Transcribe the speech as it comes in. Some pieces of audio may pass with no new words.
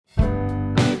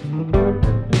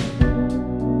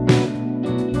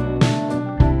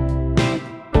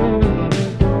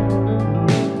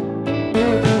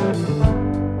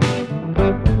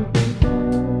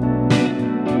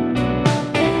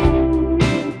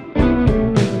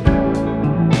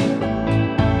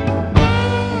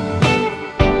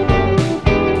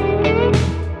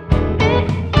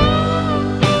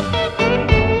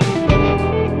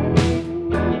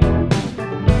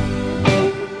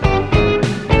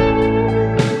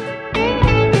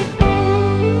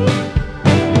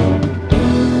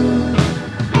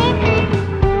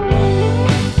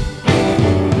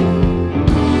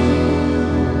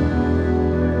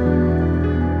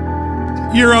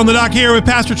You're on the dock here with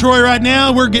Pastor Troy right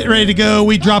now. We're getting ready to go.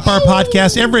 We drop our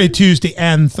podcast every Tuesday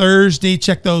and Thursday.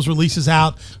 Check those releases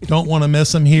out. Don't want to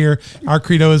miss them here. Our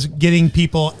credo is getting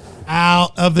people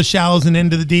out of the shallows and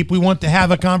into the deep. We want to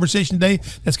have a conversation today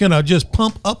that's going to just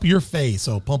pump up your faith.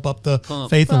 So pump up the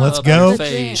faith and let's go.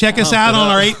 Check us out on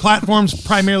our 8 platforms,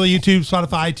 primarily YouTube,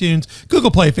 Spotify, iTunes, Google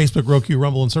Play, Facebook, Roku,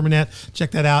 Rumble, and Sermonette.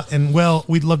 Check that out. And, well,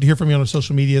 we'd love to hear from you on our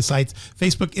social media sites,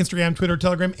 Facebook, Instagram, Twitter,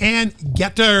 Telegram, and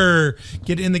Getter.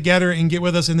 Get in the Getter and get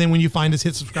with us. And then when you find us,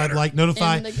 hit subscribe, like,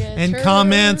 notify, and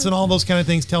comments and all those kind of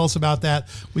things. Tell us about that.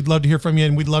 We'd love to hear from you,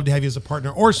 and we'd love to have you as a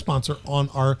partner or sponsor on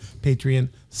our Patreon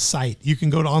site. You can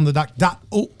go to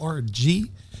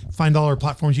onthedock.org, find all our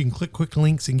platforms. You can click quick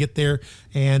links and get there.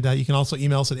 And you can also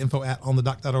email us at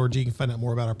info@onthedock.org. You can find out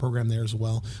more about our program there as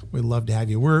well. We'd love to have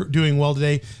you. We're doing well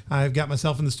today. I've got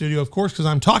myself in the studio, of course, because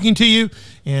I'm talking to you.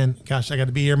 And gosh, I got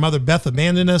to be here. Mother Beth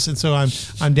abandoned us, and so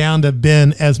I'm down to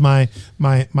Ben as my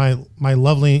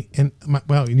lovely and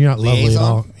well, you're not lovely at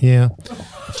all. Yeah.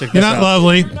 You're not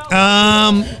lovely.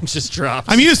 Just dropped.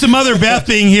 I'm used to Mother Beth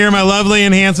being here, my lovely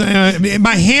and handsome,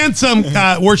 my handsome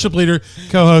worship leader,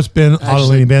 co-host Ben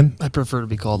Ottolini. Ben, I prefer to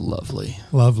be called lovely.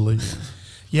 Lovely.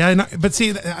 Yeah, but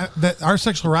see, that our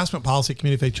sexual harassment policy at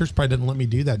Community Faith Church probably doesn't let me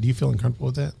do that. Do you feel uncomfortable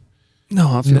with that?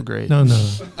 No, I feel great. No.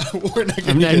 We're not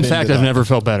gonna in fact, I've never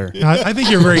felt better. I think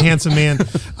you're a very handsome man.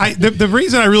 The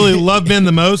reason I really love Ben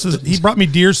the most is he brought me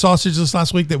deer sausage this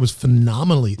last week that was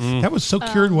phenomenally. That was so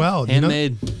cured well.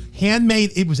 Handmade.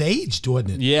 Handmade. It was aged,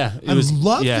 wasn't it? Yeah. I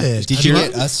loved it. Did you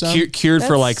get us some? Cured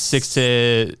for like 6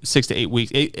 to 8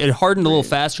 weeks. It hardened a little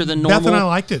faster than normal. Beth and I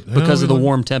liked it. Because of the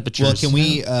warm temperatures. Well, can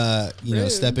we,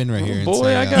 step in right here and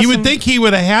say... you would think he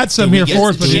would have had some here for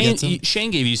us, but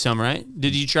Shane gave you some, right?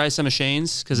 Did you try some of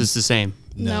Shane's? Because it's the same.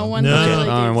 No one. No.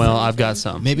 Really Well, I've got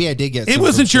some. Maybe I did get some. It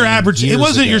wasn't your average. It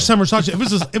wasn't your summer. summer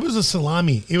sausage. It was a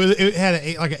salami. It had an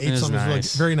 8 something. Nice. Really,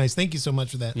 very nice. Thank you so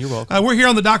much for that. You're welcome. We're here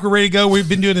on the dock. We're ready to go. We've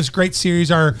been doing this great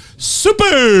series, our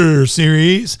super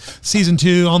series, season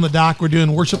 2 on the dock. We're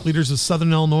doing worship leaders of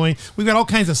Southern Illinois. We've got all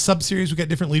kinds of sub series. We've got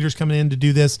different leaders coming in to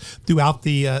do this throughout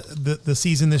the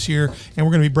season this year, and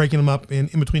we're going to be breaking them up in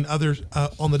between others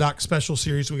on the dock special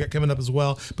series we got coming up as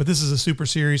well. But this is a super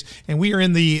series, and we're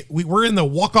in the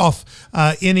walk off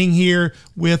inning here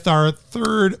with our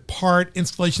 3rd part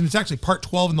installation. It's actually part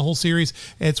 12 in the whole series.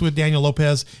 It's with Daniel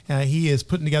Lopez. He is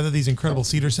putting together these incredible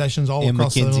Cedar sessions all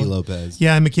across the Mackenzie Lopez.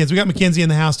 Yeah, and Mackenzie. We got Mackenzie in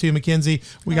the house too. Mackenzie.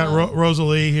 We got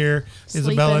Rosalie here.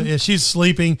 Sleeping. Isabella. Yeah, she's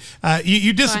sleeping.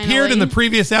 You disappeared in the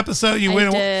previous episode. You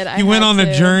went on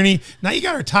a journey. Now you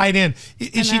got her tied in.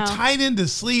 Is she tied into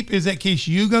sleep? Is that in case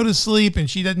you go to sleep and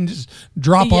she doesn't just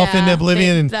drop off into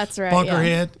oblivion and that's right, bonk her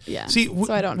head? Yeah. See,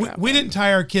 so I don't we didn't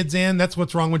tie our kids in. That's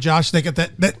what's wrong with Josh. They got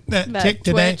that tick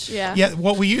today. Twitch, yeah. Yeah.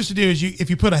 What we used to do is if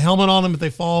you put a helmet on them, if they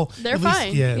fall, they're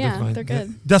fine. They're fine. They're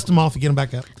good. Dust them off and get them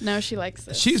back up. No, she likes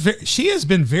it. She has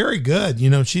been very good.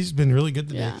 She's been really good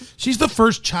today. Yeah. She's the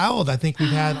first child I think we've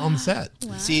had on the set.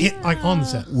 Wow. See, on the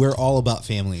set. We're all about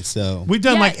family, so We've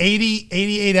done like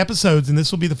 88 episodes, and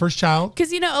this will be the first child.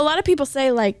 Because, a lot of people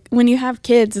say, like, when you have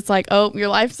kids, it's like, oh, your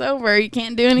life's over. You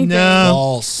can't do anything. No.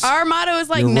 false. Our motto is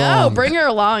like, You're no, wrong. bring her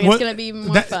along. It's going to be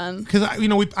more fun. Because,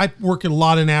 I work a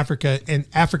lot in Africa, and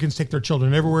Africans take their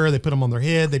children everywhere. They put them on their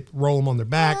head. They roll them on their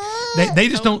back. They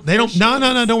just don't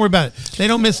no, don't worry about it. They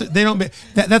don't miss it.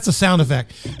 That's a sound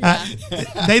effect.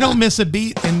 They don't miss a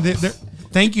beat, and they're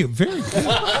thank you. Very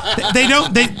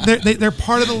good. They're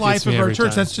part of the life of our church.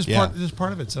 Time. That's just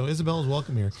part of it. So Isabella's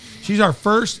welcome here. She's our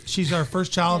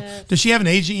first child. Yes. Does she have an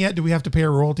agent yet? Do we have to pay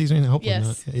her royalties or anything? Hopefully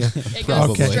Yes. not. Yeah. It goes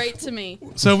Probably. straight to me.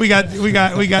 So we got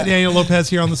Daniel Lopez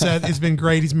here on the set. It's been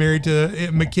great. He's married to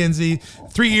Mackenzie.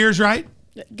 3 years, right?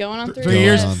 Going on 3 3 years.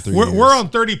 years. Going on 3 years. We're on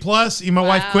 30 plus. My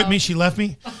wife quit me. She left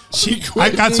me. I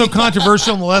got so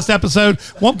controversial in the last episode.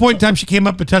 One point in time, she came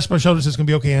up and touched my shoulder and said, "It's gonna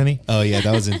be okay, honey." Oh yeah,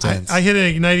 that was intense. I hit an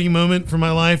igniting moment for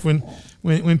my life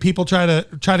when people try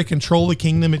to control the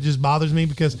kingdom. It just bothers me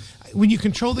because when you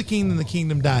control the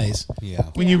kingdom dies. Yeah.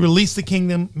 When you release the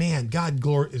kingdom, man, God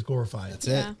is glorified. That's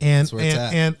it. And That's where it's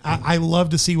at. and I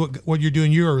love to see what you're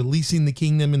doing. You are releasing the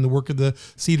kingdom in the work of the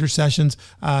Cedar sessions.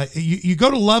 You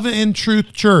go to Love and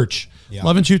Truth Church. Yeah.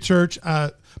 Love and Truth Church.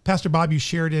 Pastor Bob, you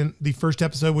shared in the first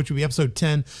episode, which would be episode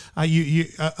 10,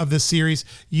 of this series.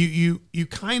 You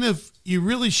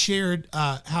really shared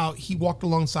how he walked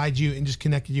alongside you and just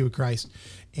connected you with Christ,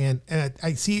 and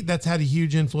I see that's had a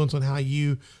huge influence on how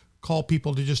you call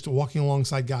people to just walking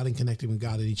alongside God and connecting with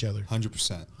God and each other.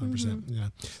 100%. 100%. Yeah.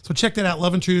 So check that out,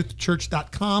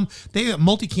 loveandtruthchurch.com. They have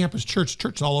multi-campus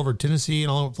churches all over Tennessee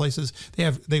and all over places.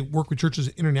 They work with churches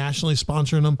internationally,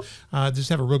 sponsoring them. Just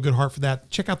have a real good heart for that.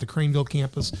 Check out the Craneville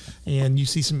campus, and you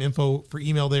see some info for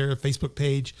email there, Facebook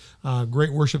page.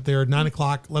 Great worship there, 9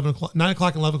 o'clock, 11 o'clock, 9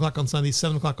 o'clock and 11 o'clock on Sundays,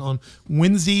 7 o'clock on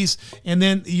Wednesdays. And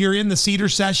then you're in the Cedar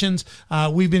sessions.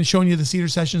 We've been showing you the Cedar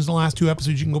sessions in the last 2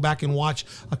 episodes. You can go back and watch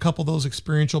a couple of those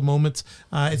experiential moments.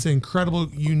 It's an incredible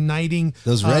uniting.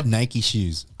 Those red Nike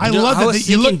shoes. I love that.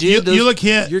 You look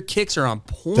hit. Your kicks are on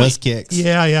point. Those kicks.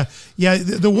 Yeah.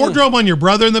 The wardrobe on your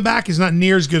brother in the back is not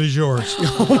near as good as yours.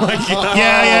 Oh my God.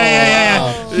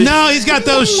 Yeah. No, he's got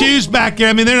those shoes back there.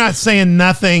 I mean, they're not saying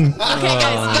nothing. Okay,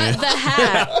 guys, but the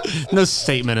hat. No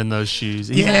statement in those shoes.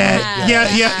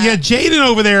 Yeah. Jaden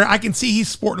over there, I can see he's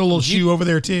sporting a little shoe over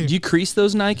there too. Did you crease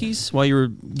those Nikes while you were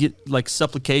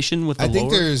supplication with the I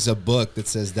think Lord? there's a book that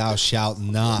says, "Thou shalt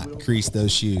not crease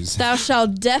those shoes." Thou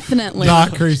shalt definitely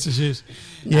not crease the shoes.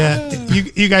 Yeah,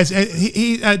 you guys.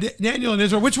 Daniel and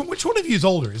Israel. Which one of you is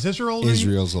older? Is Israel older?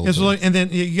 Israel's older. Israel, and then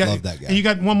you got Love that guy. And you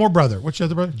got one more brother. What's your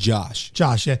other brother? Josh.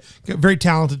 Yeah, very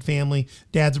talented family.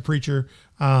 Dad's a preacher.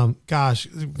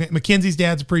 Mackenzie's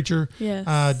dad's a preacher.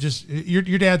 Yes. Just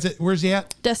your dad's where's he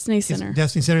at? Destiny Center.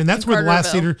 Destiny Center, and that's where the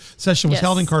last Cedar session was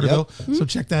held in Carterville. Yep. So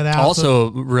check that out.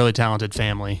 Also, really talented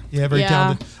family. Yeah, very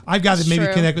talented. I've got to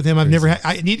maybe connect with him. I've never had.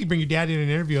 I need to bring your dad in and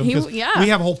interview him because we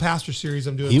have a whole pastor series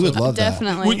I'm doing. He would love that.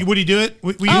 Definitely. Would he do it?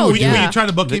 Would you try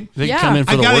to book him? They come in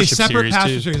for I've the got a worship separate pastor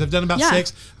too. series. I've done about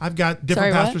 6. I've got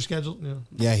different pastor schedules.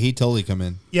 Yeah, he'd totally come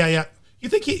in. Yeah. You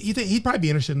think he'd probably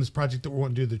be interested in this project that we're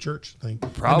wanting to do, the church thing?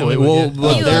 Probably.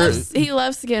 He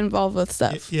loves to get involved with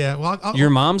stuff. Yeah. Well,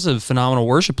 your mom's a phenomenal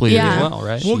worship leader as well,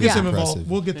 right? We'll get them involved.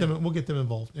 We'll get them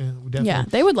involved. Yeah, definitely. Yeah,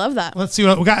 they would love that. Let's see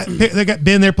what we got. They got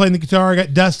Ben there playing the guitar. I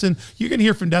got Dustin. You're going to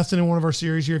hear from Dustin in one of our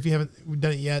series here. If you haven't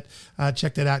done it yet,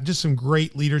 check that out. Just some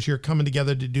great leaders here coming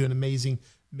together to do an amazing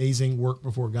work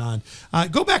before God.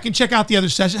 Go back and check out the other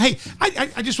session. Hey,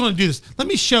 I just want to do this. Let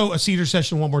me show a Cedar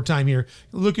session one more time here.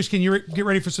 Lucas, can you get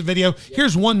ready for some video?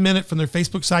 Here's 1 minute from their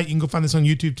Facebook site. You can go find this on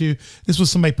YouTube too. This was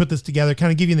somebody put this together,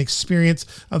 kind of give you an experience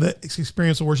of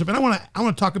worship. And I want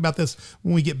to talk about this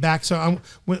when we get back. So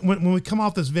when we come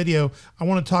off this video, I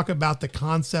want to talk about the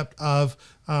concept of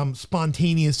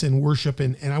spontaneous in worship,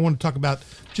 and I want to talk about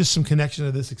just some connection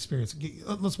to this experience.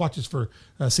 Let's watch this for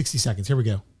 60 seconds. Here we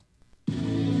go.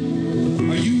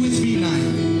 Are you with me tonight?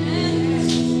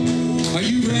 Are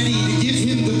you ready to give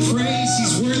him the praise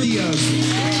he's worthy of?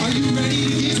 Are you ready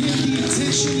to give him the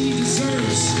attention he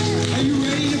deserves? Are you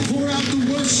ready to pour out the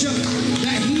worship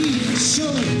that he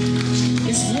showed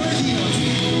is worthy of?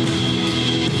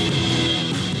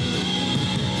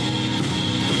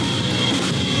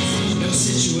 No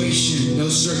situation, no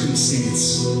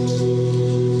circumstance.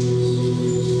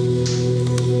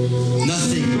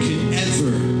 Nothing could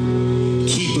ever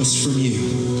keep us from you,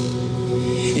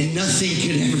 and nothing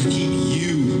could ever keep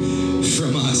you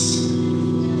from us.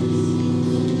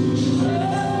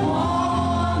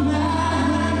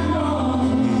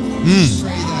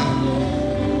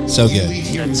 So good.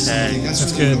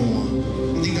 That's good. I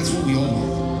think that's what we all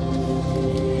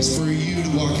want. It's for you to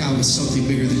walk out with something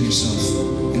bigger than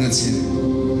yourself, and that's him.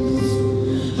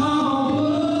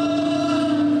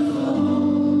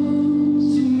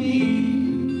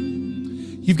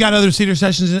 You've got other Cedar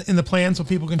sessions in the plan, so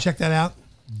people can check that out.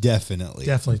 Definitely.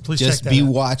 Please just check that be out.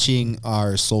 watching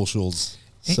our socials.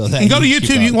 So and go to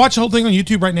YouTube. You can watch the whole thing on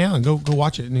YouTube right now and go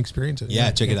watch it and experience it.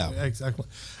 Yeah, check it out. Exactly.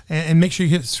 And make sure you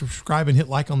hit subscribe and hit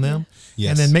like on them.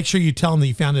 Yes. And then make sure you tell them that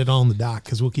you found it on the doc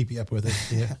because we'll keep you up with it.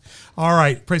 Yeah. All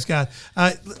right. Praise God.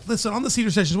 Listen, on the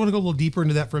Cedar sessions, I want to go a little deeper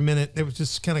into that for a minute. It was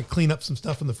just kind of clean up some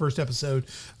stuff in the first episode.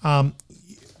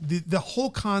 The whole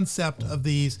concept of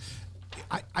these.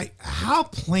 How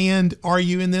planned are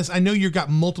you in this? I know you've got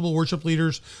multiple worship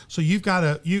leaders, so you've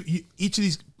got each of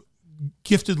these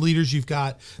gifted leaders they've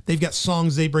got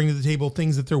songs they bring to the table,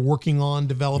 things that they're working on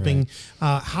developing.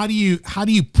 Right. How do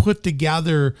you put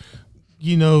together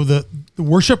the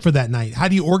worship for that night? How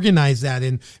do you organize that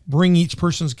and bring each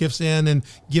person's gifts in and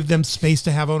give them space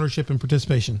to have ownership and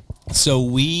participation? So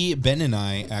Ben and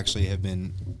I actually have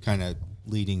been kind of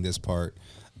leading this part.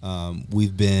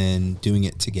 We've been doing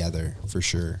it together for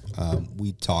sure.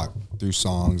 We talk through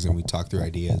songs and we talk through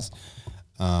ideas.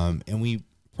 And we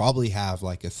probably have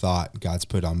like a thought God's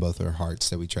put on both our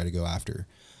hearts that we try to go after.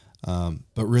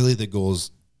 But really the goals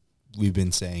we've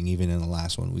been saying, even in the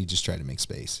last one, we just try to make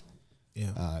space.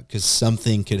 Yeah. 'Cause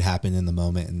something could happen in the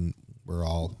moment and we're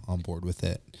all on board with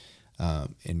it.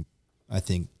 And I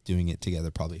think doing it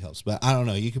together probably helps. But I don't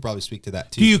know. You could probably speak to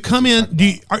that too. Do you come in?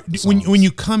 When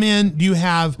you come in? Do you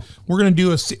have? We're gonna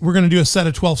do a set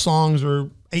of 12 songs or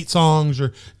 8 songs,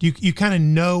 or do you kind of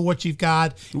know what you've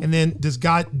got? And then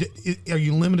are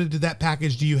you limited to that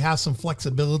package? Do you have some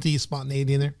flexibility,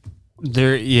 spontaneity in there?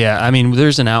 I mean,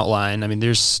 there's an outline. I mean,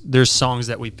 there's songs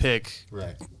that we pick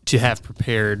Right. to have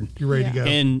prepared. You're ready to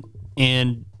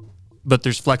go. But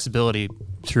there's flexibility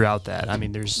throughout that. I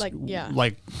mean, there's like we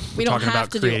we don't talking have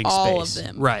about to do creating all space.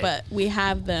 of them, right? But we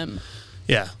have them.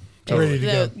 Yeah, Ready to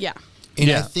go. Yeah. And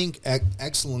Yeah. I think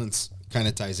excellence kind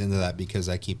of ties into that, because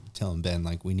I keep telling Ben,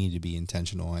 like, we need to be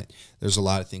intentional. There's a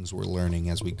lot of things we're learning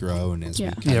as we grow and as we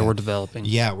we're developing.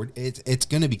 Yeah, it's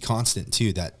going to be constant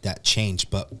too, that change.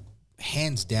 But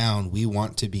hands down, we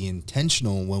want to be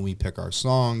intentional when we pick our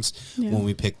songs, when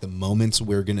we pick the moments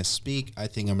we're going to speak. I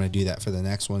think I'm going to do that for the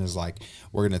next one, is like,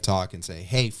 we're going to talk and say,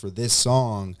 hey, for this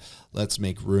song, let's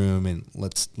make room, and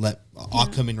I'll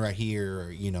come in right here,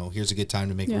 or, here's a good time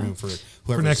to make room for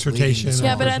whoever. an exhortation.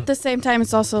 Yeah, but at the same time,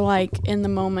 it's also like in the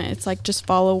moment, it's like just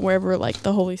follow wherever like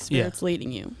the Holy Spirit's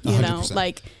leading you. You 100%. know,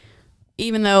 like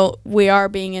even though we are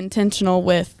being intentional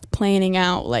with planning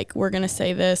out, like we're gonna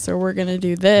say this or we're gonna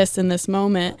do this in this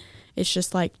moment, it's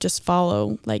just like just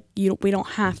follow. Like we don't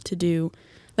have to do.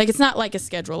 Like it's not like a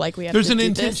schedule. Like we have There's to an do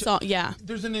intention. this song. Yeah.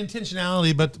 There's an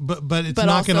intentionality, but it's But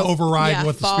not going to also, override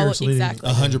what the follow- Spirit's leading. exactly.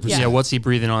 100%. Yeah, what's he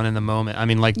breathing on in the moment? I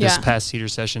mean, like this past Cedar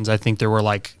sessions, I think there were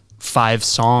like 5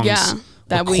 songs,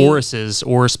 that or we- choruses,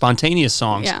 or spontaneous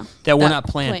songs that were not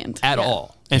planned at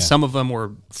all, and some of them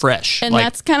were fresh. And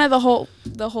that's kind of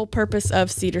the whole purpose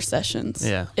of Cedar sessions.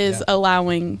 Yeah. Is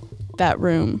allowing that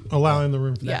room. Allowing the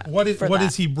room for that. Yeah, What for that.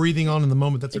 is he breathing on in the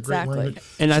moment? That's a Exactly. great word.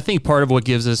 And I think part of what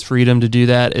gives us freedom to do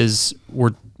that is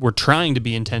we're trying to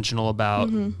be intentional about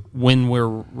when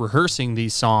we're rehearsing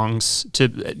these songs to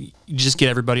just get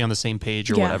everybody on the same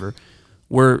page or whatever.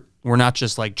 We're not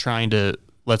just like trying to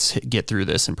let's get through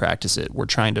this and practice it. We're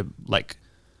trying to like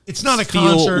It's not a feel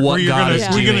concert what where you're God gonna is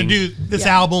we're gonna doing. do this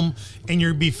album and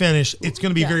you're be finished. It's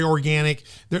gonna be very organic.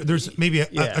 There's maybe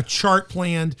a chart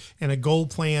planned and a goal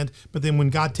planned, but then when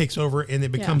God takes over and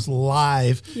it becomes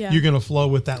live, you're gonna flow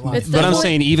with that live. It's But I'm definitely-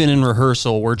 saying even in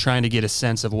rehearsal, we're trying to get a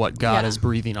sense of what God Yeah. is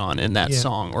breathing on in that Yeah.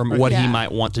 song, or what He Yeah.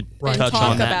 might want to And touch talk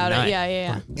on that about night. it.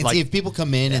 Yeah. And Like- see, if people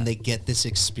come in and they get this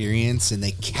experience and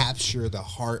they capture the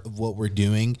heart of what we're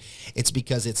doing, it's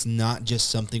because it's not just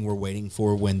something we're waiting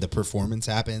for when the performance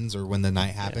happens or when the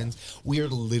night happens. We are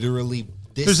literally...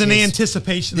 There's an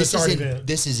anticipation that's already been.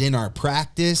 This is in our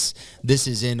practice. This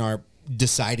is in our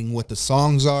deciding what the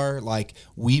songs are. Like,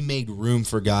 we made room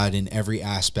for God in every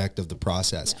aspect of the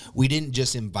process. We didn't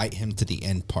just invite Him to the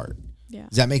end part. Yeah.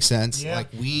 Does that make sense? Yeah. Like,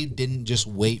 we didn't just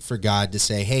wait for God to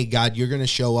say, hey, God, you're going to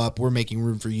show up. We're making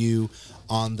room for you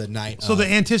on the night. So the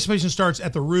anticipation starts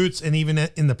at the roots and even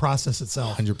in the process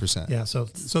itself. 100%. Yeah. So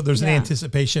there's an Yeah.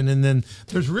 anticipation, and then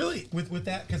there's really with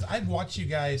that, because I've watched you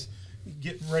guys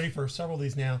get ready for several of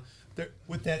these now.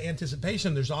 With that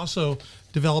anticipation, there's also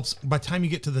develops by the time you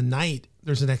get to the night,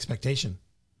 there's an expectation,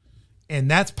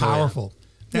 and that's powerful.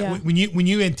 That when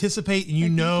you anticipate and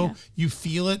you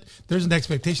feel it, there's an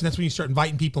expectation. That's when you start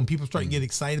inviting people and people start to get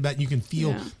excited about it. And you can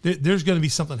feel there's going to be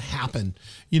something happen.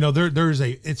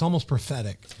 It's almost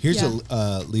prophetic. Here's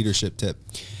a leadership tip.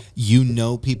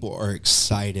 People are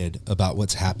excited about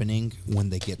what's happening when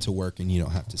they get to work and you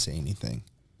don't have to say anything.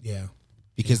 Yeah.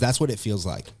 Because that's what it feels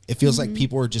like. It feels like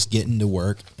people are just getting to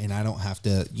work and I don't have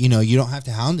to, you don't have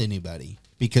to hound anybody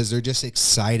because they're just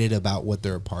excited about what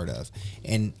they're a part of.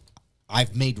 And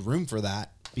I've made room for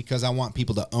that because I want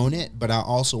people to own it, but I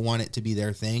also want it to be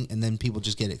their thing. And then people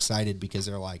just get excited because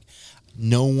they're like,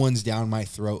 no one's down my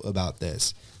throat about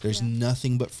this. There's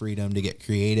nothing but freedom to get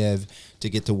creative, to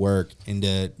get to work, and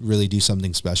to really do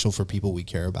something special for people we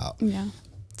care about. Yeah.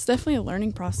 It's definitely a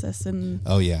learning process in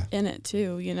it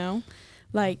too,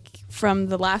 Like from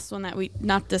the last one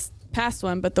not this past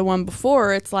one, but the one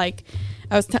before, it's like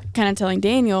I was kind of telling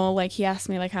Daniel, like he asked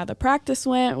me like how the practice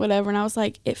went, whatever, and I was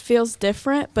like, it feels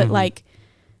different, but like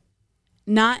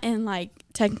not in like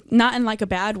a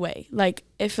bad way. Like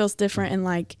it feels different in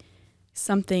like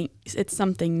it's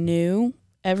something new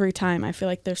every time. I feel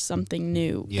like there's something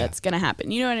new that's gonna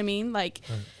happen. You know what I mean? Like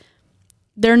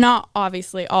they're not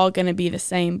obviously all going to be the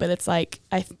same, but it's like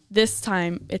this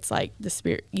time it's like the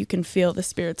Spirit. You can feel the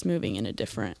Spirit's moving in a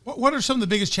different. What are some of the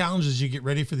biggest challenges you get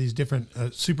ready for these different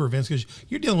super events? Because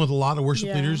you're dealing with a lot of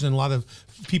worship leaders and a lot of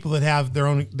people that have their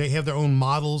own. They have their own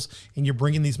models, and you're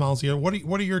bringing these models together.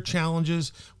 What are your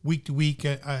challenges week to week,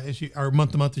 or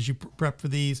month to month as you prep for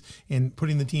these and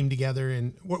putting the team together?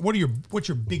 And what's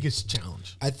your biggest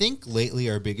challenge? I think lately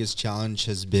our biggest challenge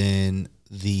has been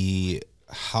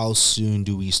how soon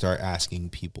do we start asking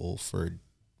people for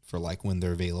like when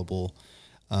they're available.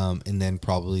 And then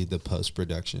probably the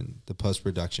post-production. The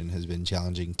post-production has been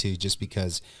challenging too, just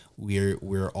because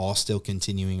we're all still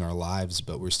continuing our lives,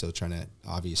 but we're still trying to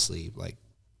obviously like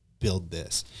build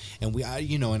this. And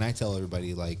and I tell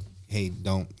everybody like, hey,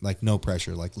 don't like no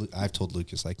pressure. Like I've told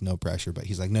Lucas like no pressure, but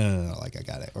he's like, no, like I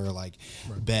got it. Or like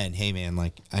Ben, hey man,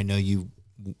 like I know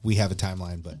we have a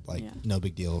timeline, but like no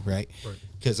big deal, right?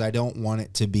 Because I don't want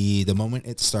it to be the moment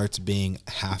it starts being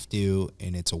have to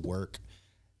and it's a work.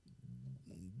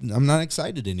 I'm not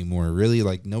excited anymore, really.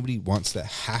 Like nobody wants to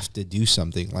have to do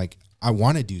something. Like I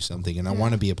want to do something, and I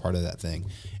want to be a part of that thing,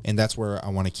 and that's where I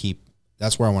want to keep.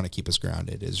 That's where I want to keep us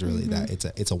grounded. Is really that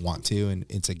it's a want to and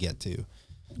it's a get to.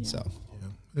 Yeah. So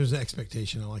there's an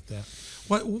expectation. I like that.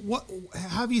 What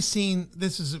have you seen?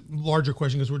 This is a larger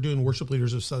question because we're doing worship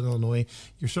leaders of Southern Illinois.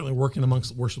 You're certainly working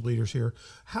amongst worship leaders here.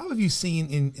 How have you seen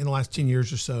in the last 10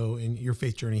 years or so in your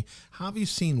faith journey? How have you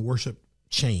seen worship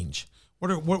change?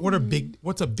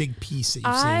 What's a big piece that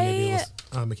you've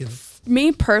seen? McKenzie?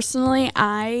 Me personally,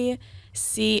 I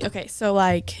see. Okay, so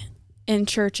like in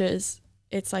churches,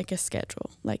 it's like a schedule.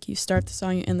 Like you start the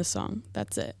song, you end the song.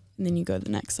 That's it, and then you go to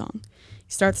the next song. You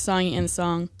start the song, you end the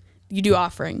song. You do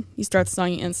offering. You start the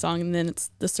song, you end the song, and then it's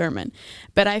the sermon.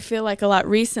 But I feel like a lot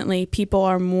recently, people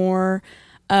are more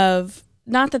of.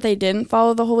 Not that they didn't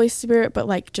follow the Holy Spirit, but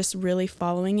like just really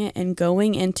following it and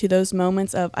going into those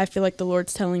moments of, I feel like the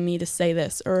Lord's telling me to say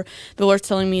this or the Lord's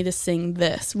telling me to sing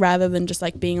this, rather than just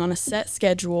like being on a set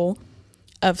schedule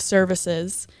of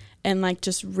services and like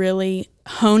just really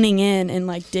honing in and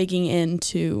like digging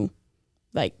into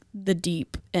like the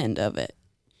deep end of it.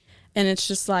 And it's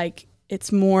just like,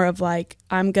 it's more of like,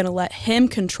 I'm going to let him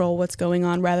control what's going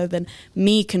on rather than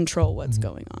me control what's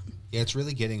going on. Yeah, it's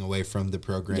really getting away from the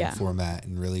program format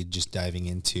and really just diving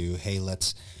into, hey,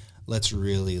 let's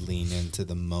really lean into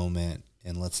the moment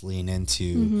and let's lean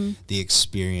into the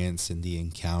experience and the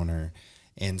encounter.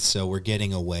 And so we're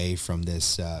getting away from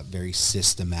this very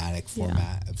systematic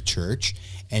format of church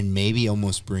and maybe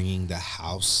almost bringing the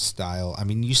house style. I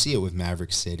mean, you see it with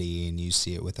Maverick City and you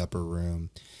see it with Upper Room,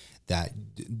 that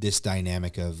this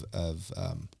dynamic of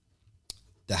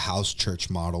the house church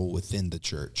model within the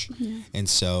church. And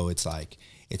so it's like,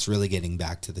 it's really getting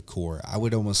back to the core. I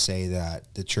would almost say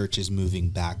that the church is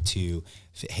moving back to,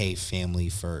 hey, family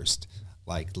first.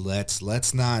 Like,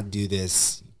 let's not do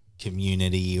this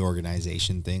community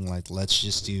organization thing. Like, let's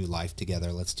just do life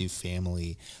together. Let's do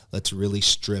family. Let's really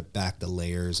strip back the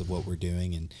layers of what we're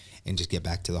doing and just get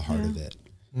back to the heart of it.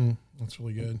 That's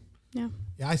really good. Yeah,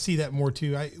 I see that more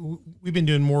too. We've been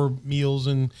doing more meals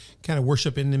and kind of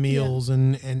worship in the meals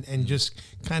and just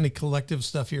kind of collective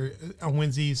stuff here on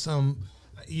Wednesdays.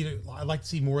 I'd like to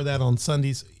see more of that on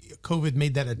Sundays. COVID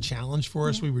made that a challenge for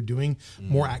us. We were doing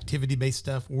more activity-based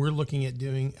stuff. We're looking at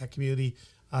doing a community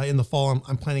in the fall.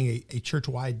 I'm planning a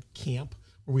church-wide camp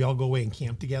where we all go away and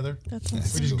camp together. That's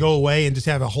awesome. We just go away and just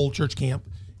have a whole church camp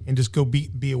and just go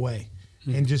be away.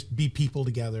 And just be people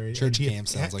together. Church camp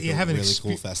sounds like a really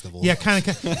cool festival. Yeah, kind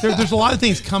of. There's a lot of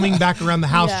things coming back around. The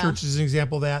house church is an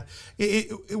example of that.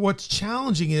 What's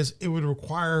challenging is it would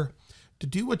require, to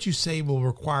do what you say will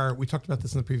require, we talked about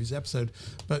this in the previous episode,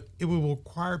 but it will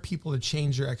require people to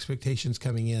change their expectations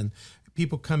coming in.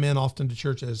 People come in often to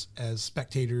church as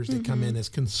spectators. They come in as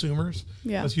consumers.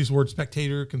 Yeah. Let's use the word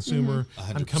spectator, consumer.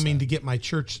 100%. I'm coming to get my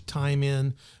church time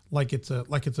in. Like it's a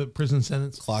prison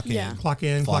sentence. Clock in, clock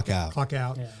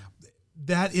out. Yeah.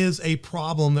 That is a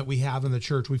problem that we have in the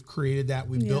church. We've created that.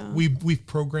 We've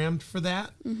programmed for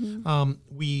that.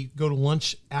 We go to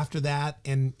lunch after that,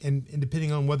 and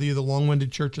depending on whether you're the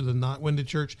long-winded church or the not-winded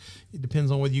church, it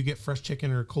depends on whether you get fresh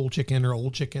chicken or cold chicken or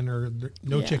old chicken or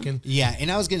no chicken. Yeah,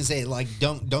 and I was gonna say, like,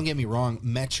 don't get me wrong,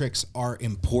 metrics are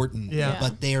important,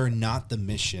 but they are not the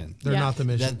mission. They're not the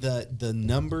mission. The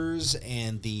numbers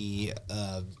and the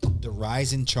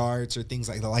rise in charts or things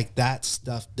like that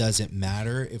stuff doesn't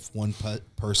matter if one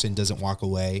person doesn't walk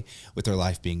away with their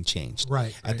life being changed.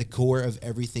 Right. At the core of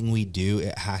everything we do,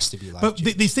 it has to be life. But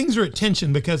these things are at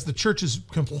tension because the church has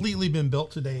completely been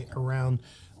built today around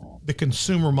the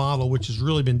consumer model, which has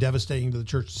really been devastating to the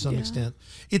church to some extent.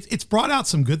 It's brought out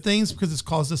some good things because it's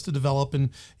caused us to develop and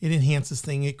it enhances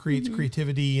things. It creates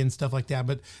creativity and stuff like that.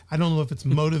 But I don't know if it's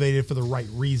motivated for the right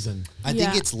reason. I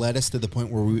think it's led us to the point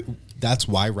where that's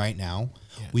why right now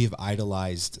we have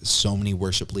idolized so many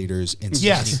worship leaders and so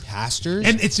many pastors.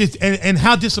 And and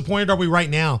how disappointed are we right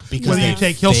now? Because whether you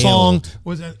take Hillsong,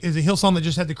 is it Hillsong that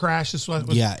just had to crash? It's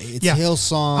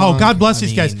Hillsong. Oh, God bless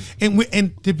these guys.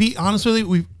 And to be honest with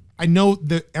you, I know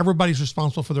that everybody's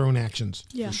responsible for their own actions.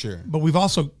 For sure. But we've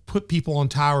also put people on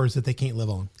towers that they can't live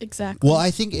on. Exactly. Well, I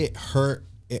think it hurt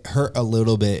a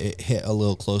little bit. It hit a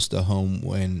little close to home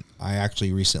when I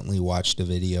actually recently watched a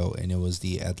video, and it was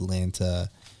the Atlanta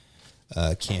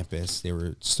campus. They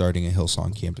were starting a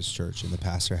Hillsong campus church, and the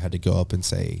pastor had to go up and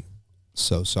say,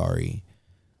 "So sorry,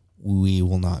 we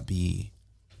will not be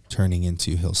turning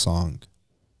into Hillsong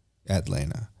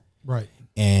Atlanta." Right.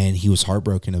 And he was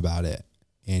heartbroken about it.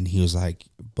 And he was like,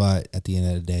 but at the end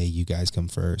of the day, you guys come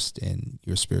first and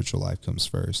your spiritual life comes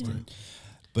first. Right.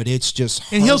 But it's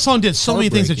just and Hillsong did so many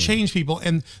things to change people,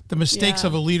 and the mistakes Yeah.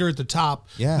 of a leader at the top.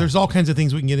 Yeah. There's all kinds of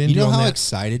things we can get into. You know on how that.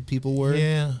 excited people were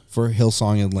for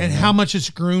Hillsong Atlanta? And how much it's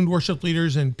groomed worship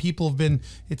leaders, and people have been,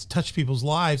 it's touched people's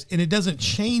lives. And it doesn't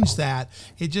change that.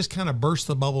 It just kind of bursts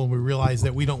the bubble, and we realize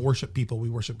that we don't worship people, we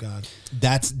worship God.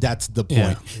 That's the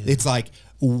point. Yeah. It's like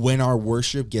when our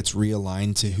worship gets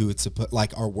realigned to who it's supposed,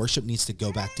 like our worship needs to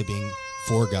go back to being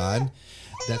for God.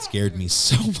 That scared me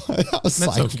so much. I was That's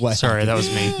like, okay. what? Sorry, that was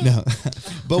me. No.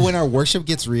 But when our worship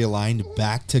gets realigned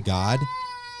back to God,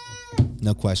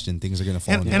 no question, things are going to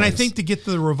fall into place. And I think to get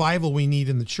the revival we need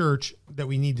in the church that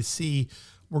we need to see,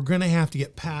 we're going to have to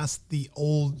get past the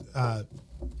old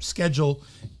schedule,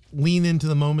 lean into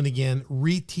the moment again,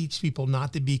 reteach people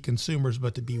not to be consumers,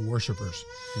 but to be worshipers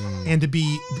and to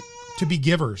be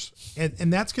givers.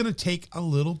 And that's going to take a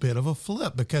little bit of a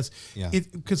flip because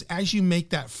as you make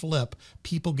that flip,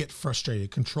 people get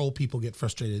frustrated, control people get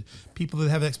frustrated, people that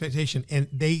have expectation, and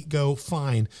they go,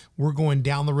 fine, we're going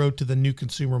down the road to the new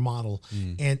consumer model.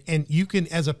 And you can,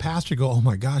 as a pastor, go, oh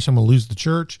my gosh, I'm going to lose the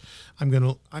church. I'm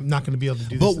not going to be able to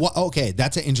do this. But okay,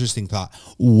 that's an interesting thought.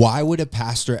 Why would a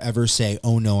pastor ever say,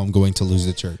 "Oh no, I'm going to lose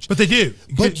the church"? But they do.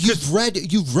 But you've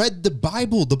read the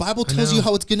Bible. The Bible tells you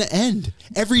how it's going to end.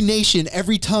 Every nation,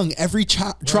 every tongue, every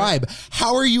tribe.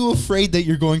 How are you afraid that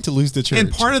you're going to lose the church?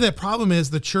 And part of that problem is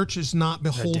the church is not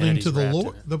beholden to the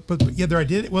Lord. Their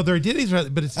identity. Well, their identity's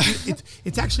right, but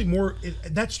it's actually more.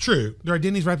 That's true. Their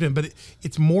identity's wrapped in, but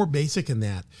it's more basic than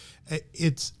that.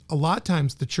 It's a lot of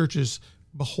times the church is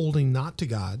beholding not to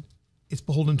God, it's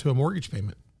beholden to a mortgage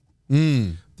payment.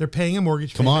 They're paying a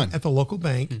mortgage payment at the local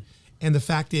bank. And the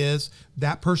fact is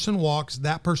that person walks,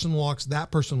 that person walks,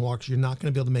 that person walks. You're not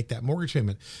going to be able to make that mortgage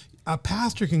payment. A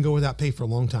pastor can go without pay for a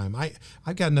long time.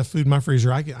 I've got enough food in my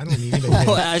freezer. I don't need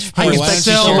anybody.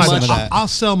 I'll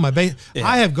sell my base. Yeah.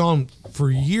 I have gone for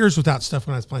years without stuff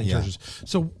when I was planning churches.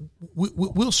 So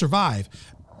we'll survive.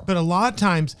 But a lot of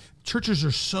times churches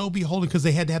are so beholden because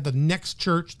they had to have the next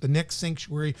church, the next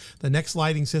sanctuary, the next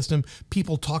lighting system.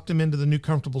 People talked them into the new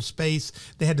comfortable space.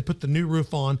 They had to put the new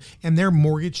roof on, and they're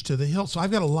mortgaged to the hill. So I've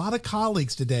got a lot of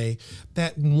colleagues today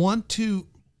that want to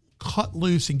cut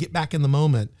loose and get back in the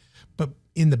moment. But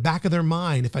in the back of their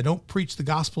mind, if I don't preach the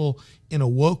gospel in a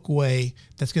woke way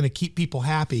that's going to keep people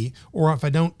happy, or if I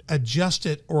don't adjust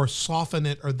it or soften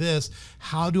it or this,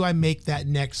 how do I make that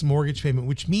next mortgage payment?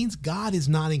 Which means God is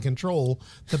not in control.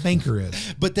 The banker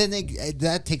is. But then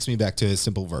that takes me back to a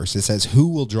simple verse. It says, "Who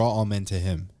will draw all men to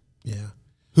him?" Yeah.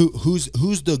 Who's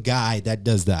the guy that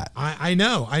does that? I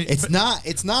know. It's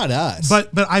not us. But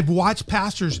I've watched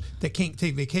pastors that can't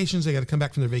take vacations. They got to come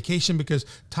back from their vacation because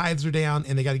tithes are down,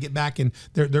 and they got to get back. And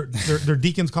their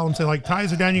deacons call them and say, like,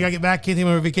 tithes are down. You got to get back. Can't take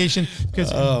them on vacation because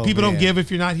people don't give if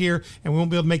you're not here, and we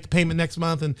won't be able to make the payment next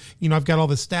month. And I've got all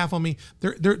this staff on me.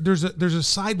 There's a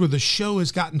side where the show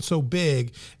has gotten so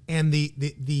big, and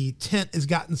the tent has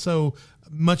gotten so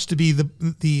much to be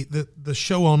the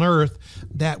show on earth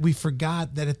that we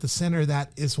forgot that at the center that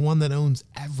is one that owns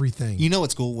everything. You know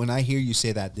what's cool? When I hear you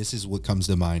say that, this is what comes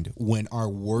to mind. When our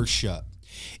worship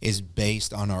is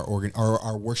based on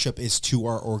our worship is to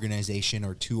our organization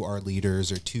or to our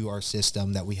leaders or to our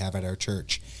system that we have at our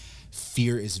church,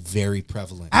 fear is very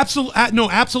prevalent. Absolutely. No,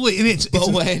 absolutely.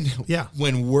 And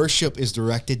when worship is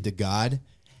directed to God,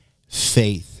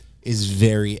 faith is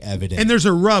very evident. And there's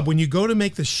a rub when you go to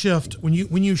make the shift. When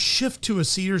you shift to a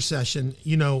Cedar session,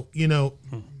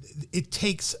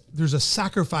 there's a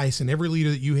sacrifice in every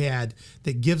leader that you had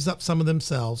that gives up some of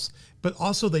themselves, but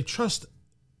also they trust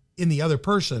in the other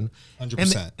person.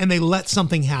 100%. And they let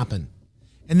something happen.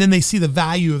 And then they see the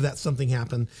value of that something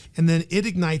happen. And then it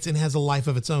ignites and has a life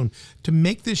of its own. To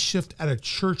make this shift at a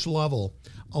church level,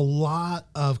 a lot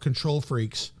of control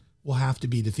freaks will have to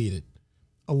be defeated.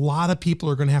 A lot of people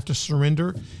are going to have to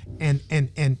surrender and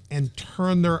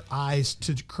turn their eyes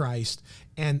to Christ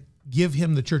and give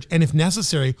him the church. And if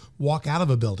necessary, walk out of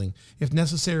a building. If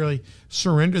necessarily,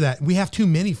 surrender that. We have too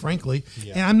many, frankly.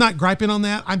 Yeah. And I'm not griping on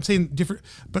that. I'm saying different,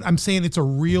 but I'm saying it's a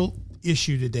real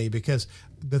issue today because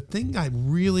the thing I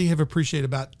really have appreciated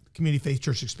about Community Faith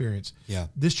Church experience,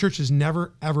 this church has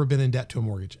never, ever been in debt to a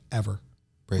mortgage, ever.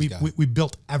 We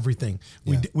built everything.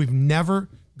 Yeah. We've never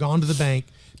gone to the bank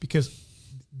because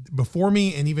before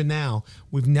me and even now,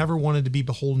 we've never wanted to be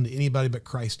beholden to anybody but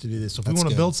Christ to do this. So if we want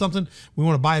to build something, we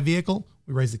want to buy a vehicle,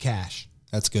 we raise the cash.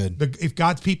 That's good. If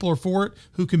God's people are for it,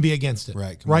 who can be against it?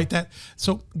 Right.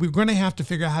 So we're going to have to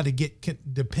figure out how to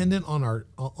get dependent on our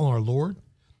Lord.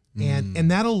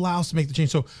 And that'll allow us to make the change.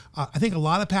 So I think a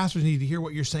lot of pastors need to hear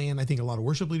what you're saying. I think a lot of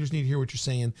worship leaders need to hear what you're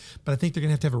saying. But I think they're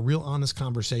going to have a real honest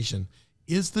conversation.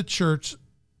 Is the church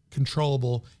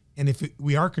controllable? And if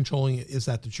we are controlling it, is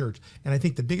that the church? And I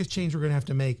think the biggest change we're going to have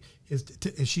to make is,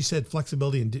 as she said,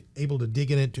 flexibility and able to dig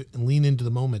in it and lean into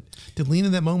the moment. To lean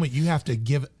in that moment, you have to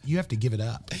give it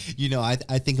up.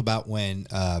 I think about when,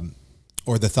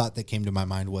 or the thought that came to my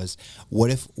mind was, what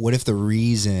if the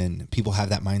reason people have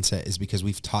that mindset is because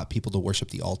we've taught people to worship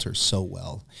the altar so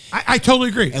well? I totally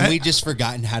agree. And we've just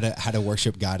forgotten how to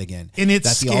worship God again. And it's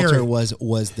that the scary. altar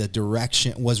was the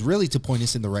direction, was really to point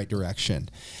us in the right direction.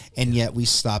 And yet we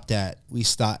stopped at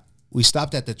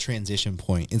the transition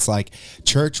point. It's like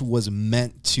church was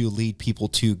meant to lead people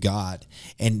to God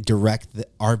and direct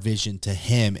our vision to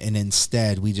Him, and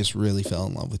instead we just really fell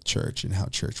in love with church and how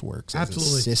church works.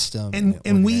 Absolutely. As a system,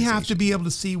 and we have to be able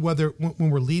to see whether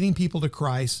when we're leading people to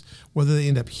Christ, whether they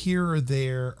end up here or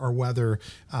there, or whether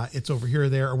it's over here or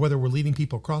there, or whether we're leading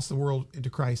people across the world into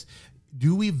Christ.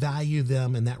 Do we value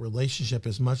them in that relationship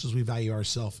as much as we value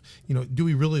ourselves? Do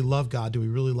we really love God? Do we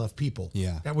really love people?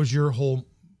 Yeah. That was your whole.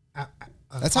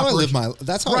 That's how I live my.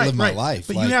 That's how I live my life.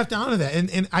 But you have to honor that.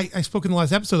 And I spoke in the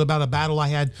last episode about a battle I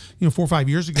had 4 or 5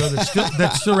 years ago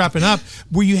that's still wrapping up,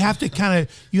 where you have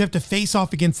to face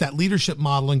off against that leadership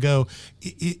model and go.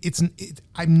 We're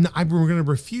going to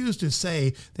refuse to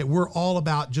say that we're all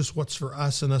about just what's for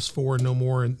us and us for and no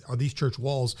more. And are these church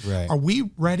walls? Right. Are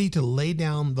we ready to lay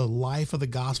down the life of the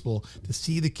gospel to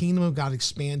see the kingdom of God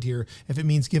expand here if it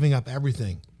means giving up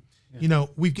everything? And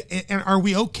are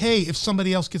we okay if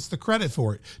somebody else gets the credit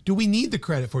for it? Do we need the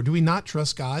credit for it? Do we not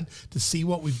trust God to see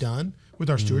what we've done with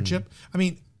our stewardship? I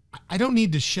mean, I don't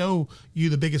need to show you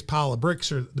the biggest pile of bricks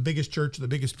or the biggest church or the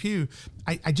biggest pew.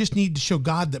 I just need to show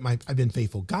God that I've been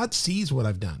faithful. God sees what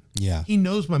I've done. Yeah. He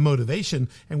knows my motivation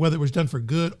and whether it was done for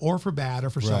good or for bad or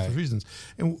for selfish reasons.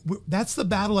 And that's the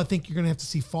battle I think you're going to have to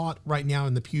see fought right now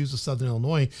in the pews of Southern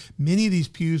Illinois. Many of these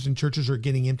pews and churches are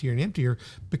getting emptier and emptier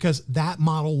because that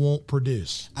model won't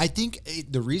produce. I think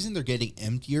the reason they're getting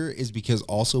emptier is because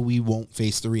also we won't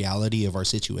face the reality of our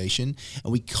situation,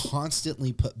 and we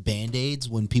constantly put Band-Aids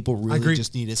when people really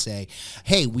just need to say,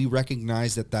 hey, we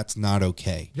recognize that that's not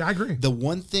okay. Yeah, I agree. The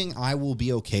one thing I will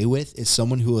be okay with is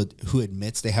someone who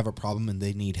admits they have a problem and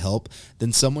they need help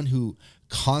than someone who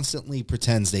constantly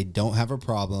pretends they don't have a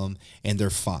problem and they're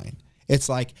fine. It's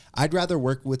like, I'd rather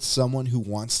work with someone who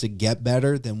wants to get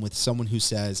better than with someone who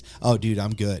says, oh, dude,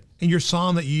 I'm good. And your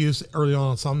psalm that you used early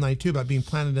on, Psalm 92, about being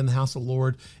planted in the house of the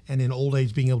Lord and in old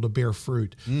age being able to bear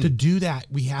fruit. To do that,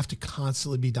 we have to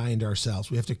constantly be dying to ourselves.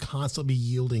 We have to constantly be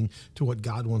yielding to what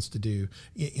God wants to do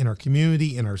in our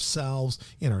community, in ourselves,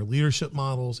 in our leadership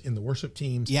models, in the worship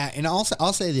teams. Yeah, and I'll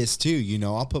say this too,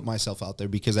 I'll put myself out there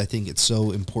because I think it's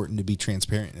so important to be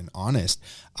transparent and honest.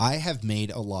 I have made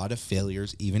a lot of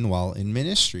failures even while in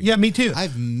ministry. Yeah, me too.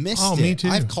 I've missed it. Me too.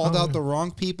 I've called out the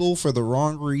wrong people for the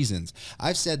wrong reasons.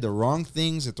 I've said the wrong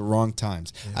things at the wrong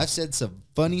times. Yeah. I've said some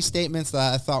funny statements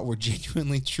that I thought were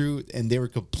genuinely true and they were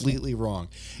completely wrong.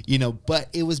 But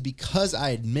it was because I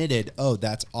admitted, oh,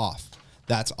 that's off.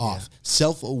 That's off. Yeah.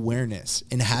 Self-awareness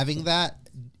and having that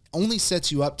only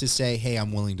sets you up to say, hey,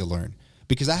 I'm willing to learn.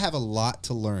 Because I have a lot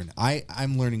to learn.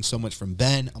 I'm learning so much from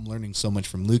Ben. I'm learning so much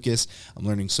from Lucas. I'm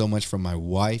learning so much from my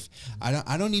wife.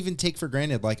 I don't even take for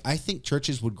granted. Like, I think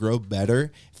churches would grow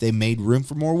better if they made room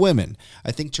for more women.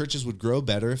 I think churches would grow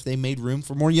better if they made room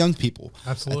for more young people.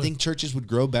 Absolutely. I think churches would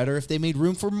grow better if they made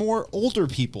room for more older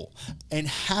people and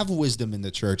have wisdom in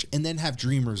the church and then have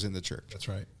dreamers in the church. That's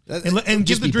right. And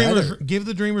give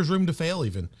the dreamers room to fail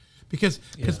even. Because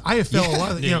I have failed a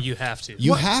lot of you have to.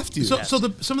 You have to. So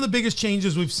some of the biggest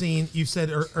changes we've seen, you've said,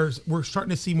 are we're starting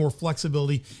to see more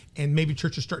flexibility, and maybe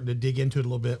church is starting to dig into it a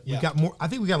little bit. Yeah. We've got more. I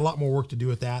think we got a lot more work to do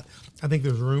with that. I think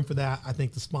there's room for that. I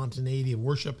think the spontaneity of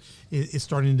worship is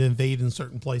starting to invade in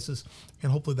certain places, and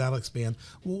hopefully that'll expand.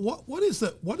 Well, what is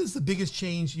the biggest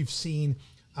change you've seen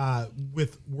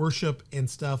with worship and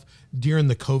stuff during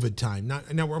the COVID time? Now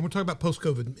we're going to talk about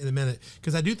post-COVID in a minute,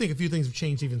 because I do think a few things have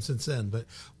changed even since then. But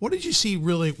what did you see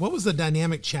really? What was the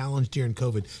dynamic challenge during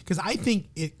COVID? Because I think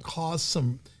it caused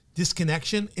some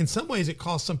disconnection. In some ways, it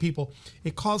caused some people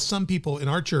in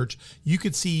our church. You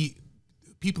could see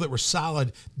people that were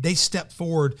solid, they stepped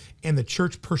forward and the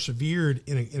church persevered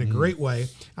in a great way.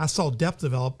 I saw depth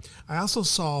develop. I also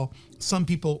saw some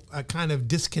people kind of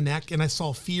disconnect, and I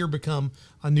saw fear become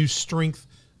a new strength.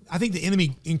 I think the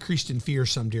enemy increased in fear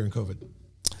some during COVID.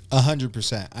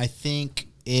 100%. I think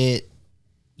it,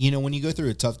 when you go through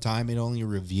a tough time, it only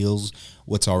reveals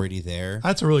what's already there.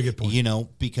 That's a really good point.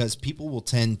 Because people will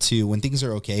tend to, when things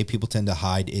are okay, people tend to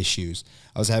hide issues.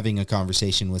 I was having a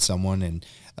conversation with someone, and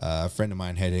a friend of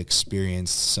mine had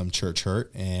experienced some church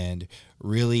hurt, and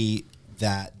really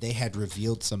that they had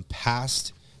revealed some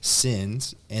past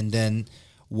sins, and then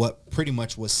what pretty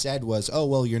much was said was, oh,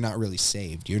 well, you're not really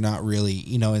saved. You're not really,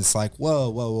 it's like,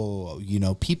 whoa.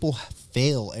 People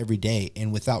fail every day,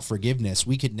 and without forgiveness,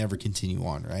 we could never continue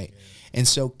on, right? Yeah. And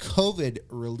so COVID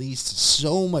released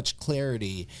so much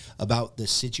clarity about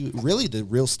the really the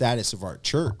real status of our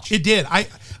church. It did.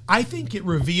 I think it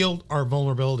revealed our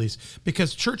vulnerabilities,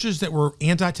 because churches that were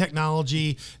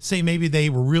anti-technology, say maybe they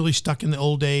were really stuck in the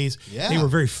old days. Yeah. They were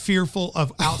very fearful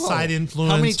of outside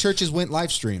influence. How many churches went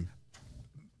live stream?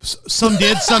 Some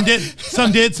did, some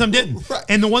didn't. Right.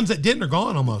 And the ones that didn't are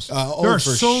gone almost. There are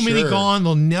so many gone.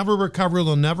 They'll never recover.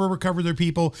 They'll never recover their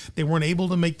people. They weren't able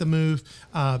to make the move.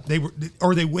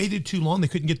 They waited too long. They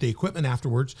couldn't get the equipment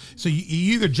afterwards. So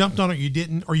you either jumped on it or you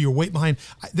didn't, or you were way behind.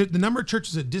 The number of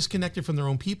churches that disconnected from their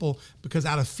own people because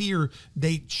out of fear,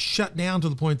 they shut down to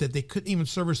the point that they couldn't even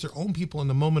service their own people in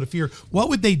the moment of fear. What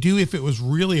would they do if it was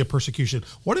really a persecution?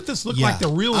 What if this looked like the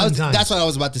real end times? That's what I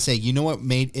was about to say. You know what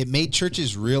made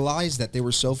churches realize that they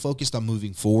were so focused on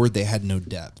moving forward, they had no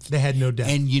depth.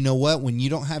 And you know what? When you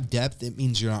don't have depth, it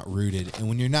means you're not rooted. And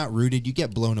when you're not rooted, you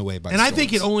get blown away by storms. I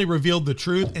think it only revealed the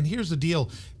truth. And here's the deal.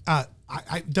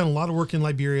 I've done a lot of work in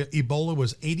Liberia. Ebola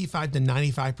was 85 to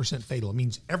 95% fatal. It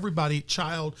means everybody,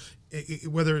 child,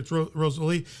 whether it's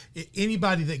Rosalie,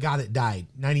 anybody that got it died,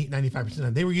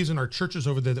 95%. They were using our churches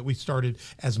over there that we started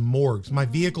as morgues. My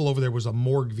vehicle over there was a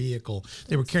morgue vehicle.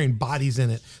 They were carrying bodies in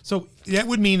it. So that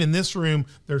would mean in this room,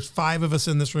 there's 5 of us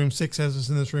in this room, 6 of us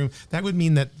in this room. That would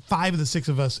mean that 5 of the 6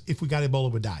 of us, if we got Ebola,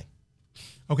 would die.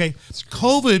 Okay?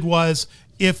 COVID was,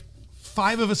 if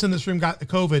 5 of us in this room got the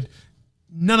COVID,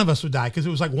 none of us would die, because it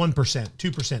was like 1%,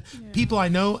 2%. Yeah. People I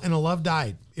know and I love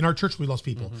died. In our church, we lost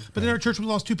people. But in our church, we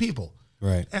lost 2 people.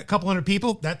 Right. A couple hundred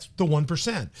people, that's the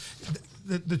 1%.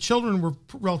 The children were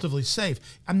relatively safe.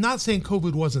 I'm not saying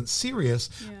COVID wasn't serious.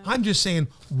 Yeah. I'm just saying,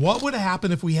 what would have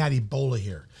happened if we had Ebola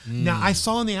here? Now, I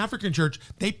saw in the African church,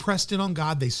 they pressed in on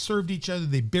God. They served each other.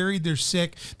 They buried their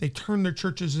sick. They turned their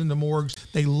churches into morgues.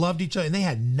 They loved each other, and they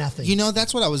had nothing.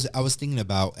 That's what I was thinking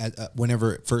about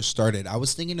whenever it first started. I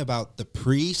was thinking about the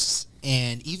priests,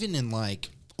 and even in like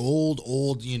old,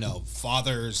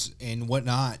 fathers and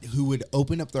whatnot, who would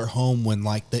open up their home when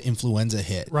like the influenza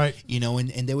hit. Right.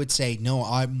 And they would say, no,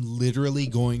 I'm literally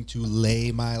going to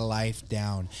lay my life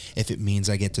down if it means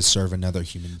I get to serve another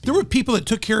human being. There were people that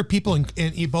took care of people in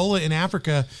Ebola in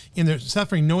Africa in their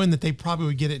suffering, knowing that they probably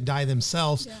would get it and die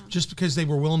themselves, just because they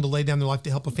were willing to lay down their life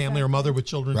to help a family or mother with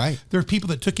children. Right. There are people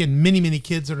that took in many, many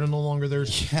kids that are no longer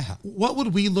theirs. Yeah. What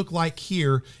would we look like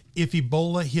here if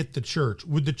Ebola hit the church?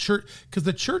 Would the church, because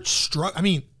the church struck, let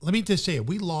me just say it,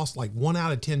 we lost like 1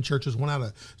 out of 10 churches, 1 out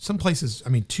of some places,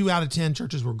 2 out of 10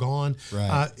 churches were gone.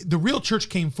 Right. The real church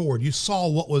came forward. You saw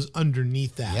what was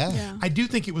underneath that. Yeah. I do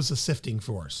think it was a sifting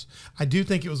force. I do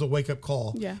think it was a wake-up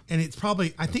call. Yeah. And it's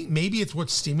probably, I think maybe it's what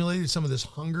stimulated some of this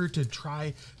hunger to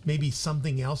try maybe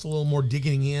something else, a little more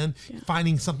digging in,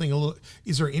 finding something a little,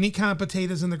 is there any kind of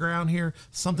potatoes in the ground here?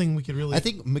 Something we could really. I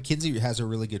think McKinsey has a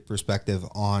really good perspective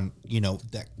on,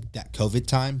 that COVID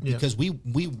time, because we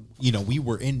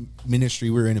were in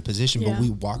ministry, we were in a position, but we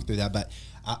walked through that. But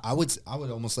I would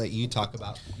almost let you talk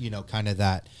about, kind of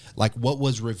that, like what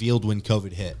was revealed when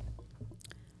COVID hit.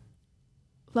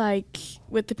 Like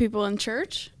with the people in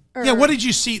church? Or? What did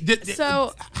you see?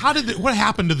 What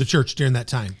happened to the church during that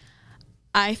time?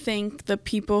 I think the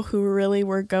people who really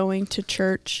were going to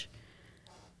church,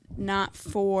 not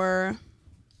for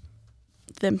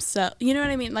themselves,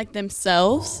 like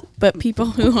themselves, but people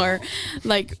who are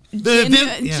like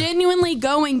genuinely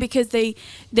going because they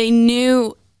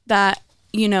knew that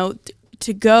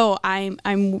to go.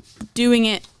 I'm doing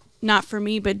it not for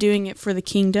me, but doing it for the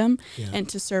kingdom and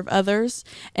to serve others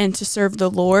and to serve the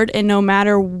Lord. And no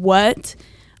matter what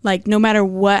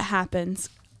happens,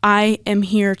 I am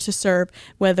here to serve,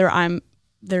 whether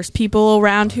there's people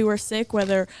around who are sick,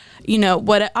 whether,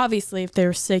 obviously if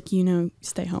they're sick,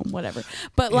 stay home, whatever.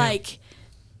 But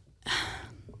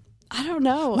I don't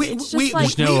know. It's just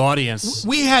there's no audience.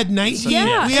 We had 19.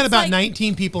 Yeah, we had it's about like-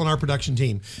 19 people in our production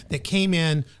team that came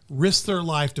in, risked their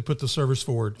life to put the service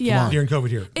forward during COVID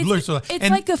here. It's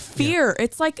like a fear.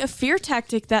 It's like a fear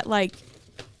tactic that like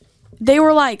they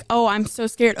were like, oh, I'm so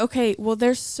scared. Okay, well,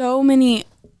 there's so many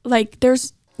like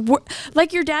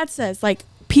like your dad says, like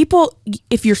people,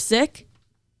 if you're sick,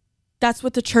 that's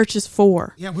what the church is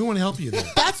for. Yeah, we want to help you there.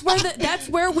 That's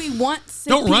where we want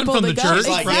sick Don't run people from to the go. church.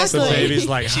 Exactly. Like, The baby's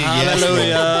like,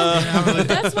 hallelujah.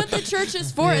 That's what the church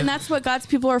is for, and that's what God's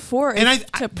people are for. And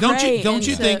to pray don't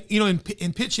you to- think,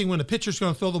 in pitching, when a pitcher's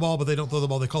going to throw the ball but they don't throw the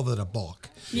ball, they call that a balk.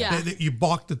 Yeah. You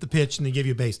balked at the pitch and they give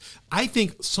you a base. I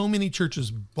think so many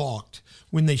churches balked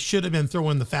when they should have been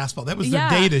throwing the fastball. That was their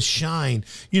day to shine.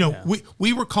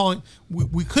 We were calling,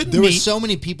 we couldn't There meet. were so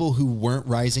many people who weren't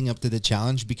rising up to the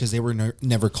challenge because they were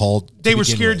never called. They were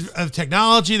scared of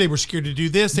technology. They were scared to do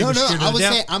this. They were No, scared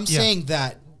of I'm saying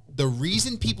that the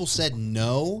reason people said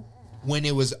no when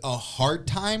it was a hard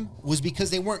time was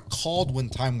because they weren't called when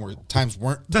times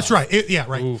weren't. That's tough. right.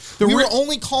 Right. We were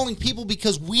only calling people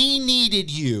because we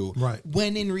needed you. Right.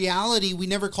 When in reality, we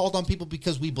never called on people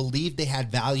because we believed they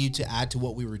had value to add to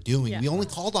what we were doing. Yeah. We only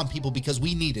called on people because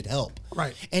we needed help.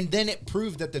 Right. And then it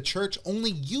proved that the church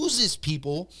only uses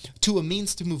people to a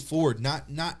means to move forward. Not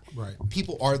Right.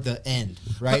 People are the end.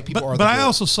 Right. People are. But the I goal.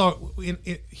 also saw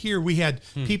here we had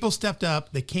people stepped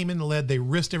up. They came in and led. They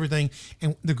risked everything.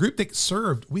 And the group that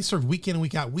we served week in and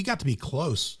week out. We got to be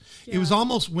close. It was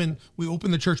almost when we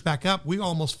opened the church back up, we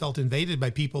almost felt invaded by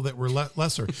people that were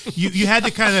lesser. You had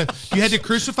to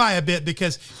crucify a bit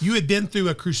because you had been through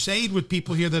a crusade with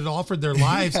people here that had offered their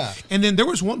lives. Yeah. And then there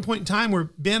was one point in time where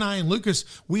Ben, I, and Lucas,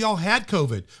 we all had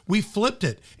COVID. We flipped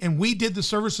it and we did the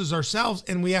services ourselves.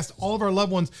 And we asked all of our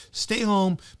loved ones, stay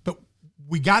home, but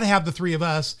we got to have the three of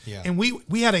us. Yeah. And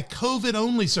we had a COVID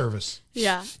only service.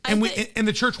 Yeah. And and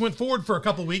the church went forward for a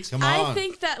couple of weeks. Come on. I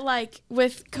think that like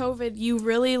with COVID, you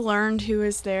really learned who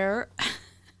is there.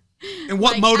 And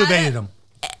what Like, motivated them?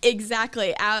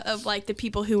 Exactly. Out of like the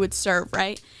people who would serve,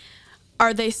 right?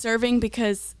 Are they serving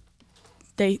because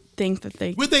they think that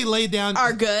they Would they lay down?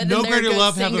 are good No and they're greater good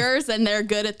love. singers and they're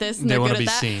good at this and They they're wanna good at be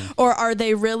that? seen. Or are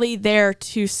they really there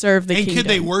to serve the And kingdom? could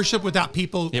they worship without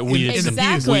people? Yeah, we did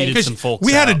Exactly. some folks.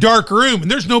 We had a out. dark room,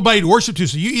 and there's nobody to worship to.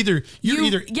 So you're either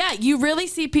you really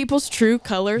see people's true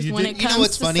colors You when did- it You know comes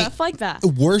what's to funny? stuff like that.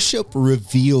 Worship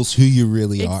reveals who you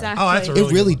really are. Exactly. Oh, that's a It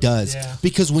really really good one. does. Yeah.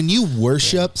 Because when you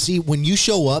worship, when you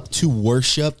show up to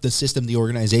worship the system, the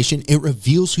organization, it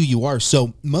reveals who you are.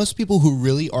 So most people who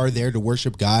really are there to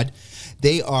worship God,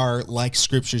 they are, like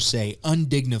scriptures say,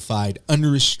 undignified,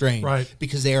 unrestrained, Right.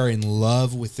 because they are in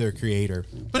love with their creator.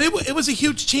 But it was a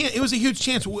huge chance. It was a huge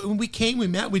chance. When we came, we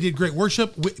met, we did great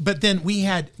worship. But then we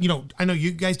had, I know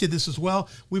you guys did this as well.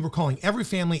 We were calling every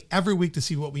family every week to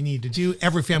see what we needed to do.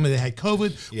 Every family that had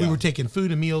COVID, we Yeah. were taking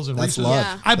food and meals and That's resources. love.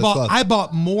 Yeah. I That's bought love. I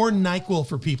bought more NyQuil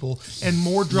for people and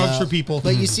more drugs No, for people.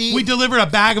 but you see- we delivered a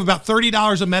bag of about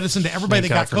 $30 of medicine to everybody that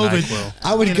got Thank God COVID. for NyQuil.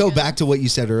 I would go back to what you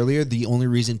said earlier. The only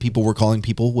reason people were calling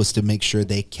people was to make sure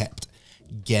they kept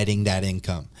getting that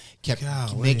income, kept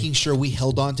Golly. making sure we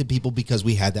held on to people because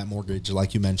we had that mortgage,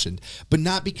 like you mentioned, but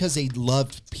not because they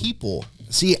loved people.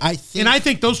 See, I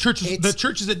think those churches, the it's-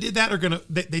 churches that did that are gonna,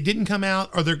 they didn't come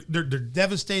out, or they're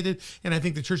devastated. And I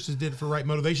think the churches that did it for right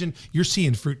motivation. You're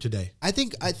seeing fruit today. I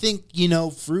think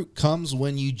fruit comes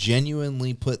when you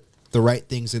genuinely put the right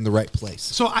things in the right place.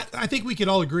 So I think we could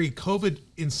all agree COVID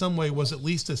in some way was at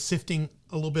least a sifting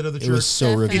a little bit of the church. It was so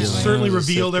Definitely. It revealing. certainly It was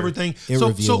a revealed sifter. everything. It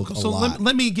revealed a lot.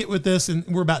 Let me get with this, and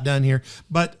we're about done here.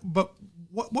 But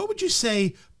what would you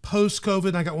say post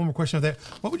COVID? I got one more question of that.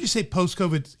 What would you say post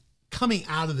COVID coming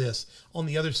out of this on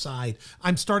the other side?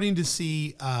 I'm starting to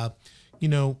see,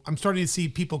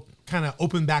 people kind of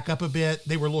open back up a bit.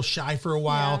 They were a little shy for a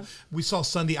while. Yeah. We saw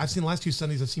Sunday. I've seen the last 2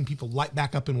 Sundays. I've seen people light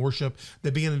back up in worship.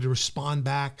 They're beginning to respond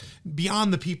back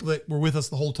beyond the people that were with us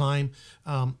the whole time.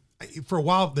 For a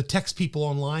while, the text people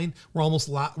online were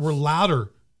were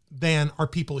louder than our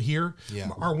people here. Yeah.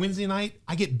 Our Wednesday night,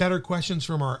 I get better questions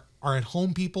from our at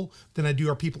home people than I do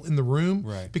our people in the room.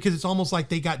 Right. Because it's almost like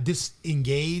they got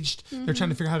disengaged. They're trying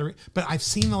to figure out how to. But I've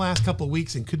seen the last couple of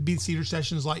weeks, and could be Cedar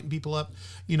sessions lighting people up.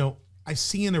 I've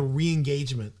seen a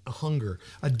re-engagement, a hunger,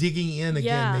 a digging in again,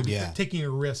 Yeah. maybe Yeah. taking a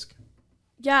risk.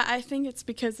 Yeah, I think it's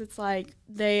because it's like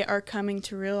they are coming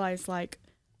to realize like,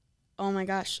 oh my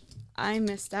gosh, I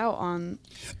missed out on.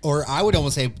 Or I would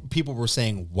almost say people were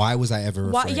saying, "Why was I ever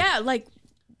Why, afraid?" yeah, like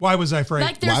Why was I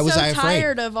afraid? they're Why was so I afraid?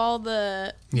 tired of all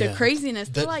the Yeah. craziness.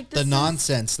 They're The, like the this is-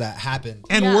 nonsense that happened.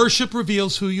 And Yeah. worship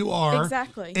reveals who you are.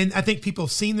 Exactly. And I think people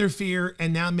have seen their fear,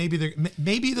 and now maybe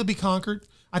they'll be conquered.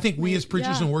 I think we as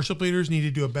preachers and worship leaders need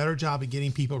to do a better job of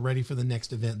getting people ready for the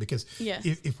next event, because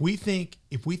if we think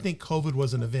COVID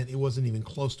was an event, it wasn't even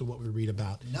close to what we read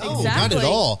about. No, not at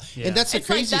all. Yeah. And that's the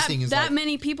craziest thing is that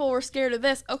many people were scared of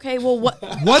this. Okay, well, what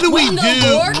do we do? When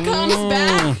the Lord comes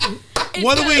back,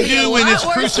 what do we do when it's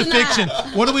crucifixion?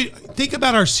 What do we think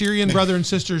about our Syrian brother and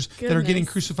sisters that are getting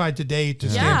crucified today to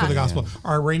stand for the gospel?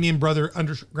 Our Iranian brother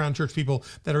underground church people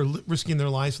that are risking their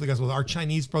lives for the gospel. Our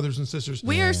Chinese brothers and sisters.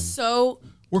 We are so.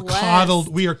 We're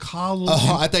coddled. We are coddled.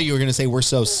 Oh, I thought you were going to say we're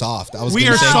so soft. I was. We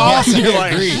are soft.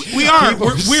 Yes, we are.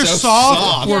 We're so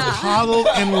soft. We're coddled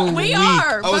and we're weak.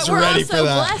 Are. I was ready for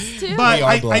that. Too. But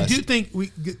I do think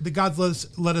the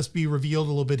God's let us be revealed a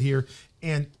little bit here,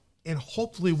 and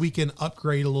hopefully we can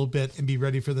upgrade a little bit and be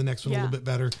ready for the next one a little bit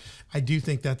better. I do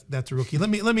think that's a real key. Let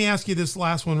me ask you this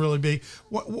last one really big.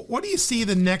 What do you see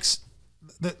the next?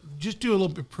 Just do a little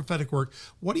bit of prophetic work.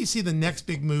 What do you see the next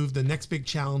big move, the next big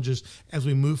challenges as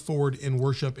we move forward in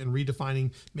worship and redefining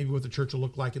maybe what the church will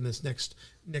look like in this next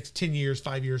 10 years,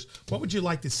 5 years? What would you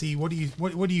like to see? What do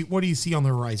you see on the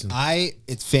horizon?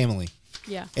 It's family.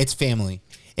 Yeah. It's family.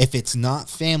 If it's not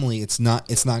family, it's not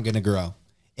going to grow.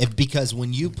 Because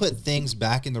when you put things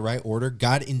back in the right order,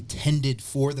 God intended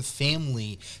for the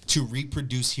family to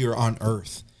reproduce here on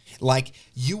earth. Like,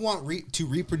 you want to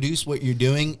reproduce what you're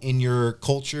doing in your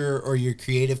culture or your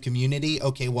creative community.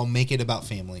 Okay, well, make it about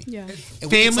family. Yeah.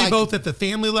 Family, both at the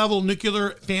family level,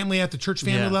 nuclear family at the church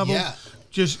family level. Yeah.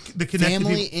 Just the connected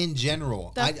family people. In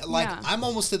general. I'm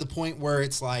almost to the point where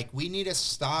it's like we need to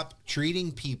stop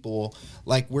treating people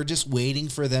like we're just waiting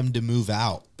for them to move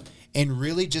out. And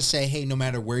really just say, hey, no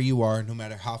matter where you are, no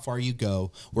matter how far you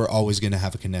go, we're always going to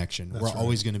have a connection. We're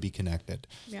always going to be connected.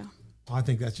 Yeah. I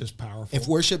think that's just powerful. If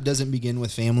worship doesn't begin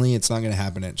with family, it's not going to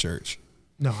happen at church.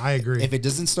 No, I agree. If it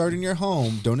doesn't start in your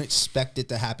home, don't expect it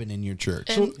to happen in your church.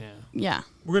 We're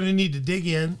going to need to dig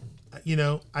in. You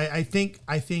know, I think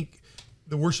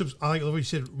the worship's, I like what you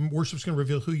said, worship's going to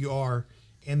reveal who you are.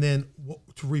 And then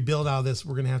to rebuild out of this,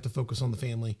 we're going to have to focus on the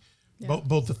family. Yeah.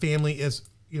 Both the family is,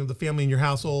 the family in your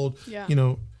household,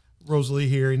 Rosalie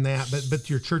here and that, but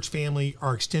your church family,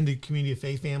 our extended community of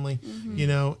faith family,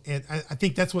 and I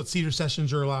think that's what Cedar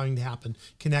Sessions are allowing to happen: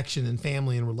 connection and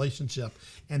family and relationship.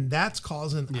 And that's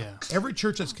causing every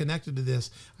church that's connected to this,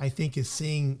 I think, is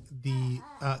seeing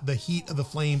the heat of the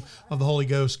flame of the Holy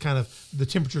Ghost, kind of the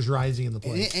temperatures rising in the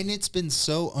place. And it's been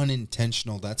so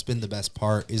unintentional. That's been the best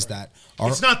part, is that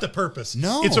it's not the purpose.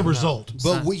 No, it's a result.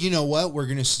 But you know what? We're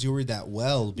going to steward that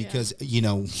well, because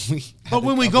But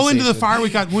when we go into the fire,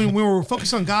 when we're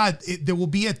focused on God, there will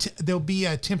be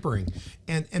a tempering,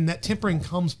 and that tempering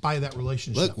comes by that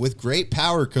relationship. Look, with great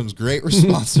power comes great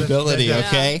responsibility.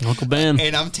 Okay, Uncle Ben.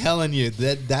 And I'm telling you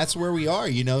that's where we are.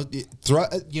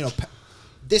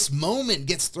 This moment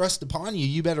gets thrust upon you.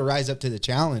 You better rise up to the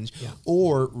challenge,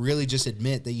 or really just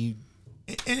admit that you.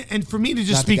 And for me to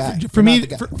just speak for me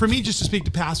just to speak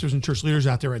to pastors and church leaders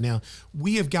out there right now,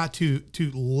 we have got to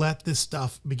let this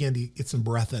stuff begin to get some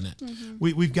breath in it. Mm-hmm.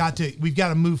 We've got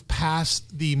to move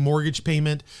past the mortgage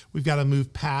payment. We've got to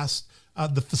move past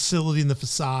the facility and the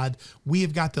facade. We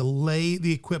have got to lay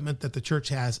the equipment that the church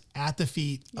has at the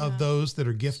feet of those that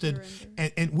are gifted.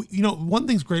 Surrender. And one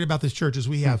thing's great about this church is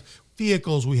we have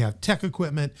vehicles, we have tech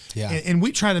equipment, and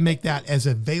we try to make that as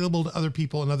available to other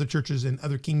people and other churches and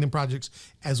other kingdom projects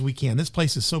as we can. This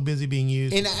place is so busy being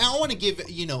used. And I want to give,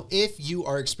 if you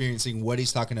are experiencing what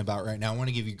he's talking about right now, I want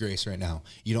to give you grace right now.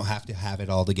 You don't have to have it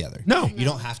all together. No. You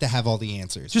don't have to have all the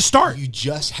answers. Just start. You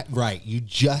just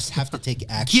have to take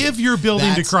action. Give your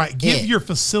building to Christ. Give your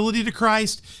facility to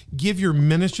Christ. Give your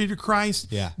ministry to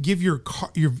Christ. Yeah. Give your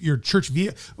church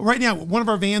vehicle. Right now, one of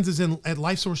our vans is at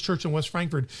Life Source Church in West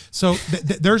Frankfort. So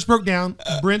theirs broke down.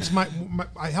 Brent's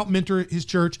I helped mentor his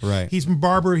church. Right. He's from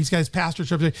barber. He's got his pastor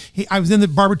church. I was in the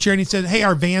barber chair and he said, "Hey,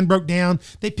 our van broke down."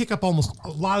 They pick up almost a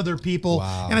lot of their people.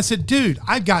 Wow. And I said, "Dude,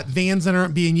 I've got vans that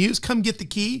aren't being used. Come get the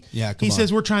key." Yeah. He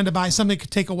says, "We're trying to buy something that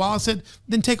could take a while." I said,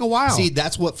 "Then take a while." See,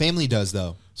 that's what family does,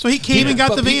 though. So he came and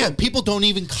got the van. People don't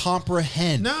even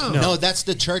comprehend. No, that's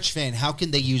the church van. How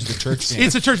can they use the church van?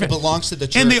 It's a church van. It belongs to the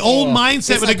church. And the old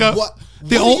mindset would go. What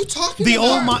are you talking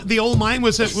about? The old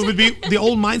mindset would be the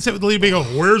old mindset would be go.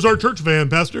 "Where's our church van,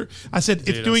 Pastor?" I said,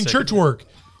 "It's doing church work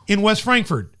in West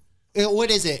Frankfort."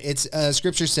 What is it? It's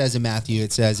Scripture says in Matthew.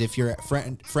 It says, if your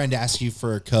friend asks you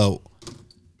for a coat,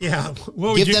 Yeah.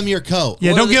 Give them your coat.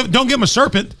 Yeah. Don't give them a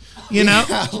serpent. You know,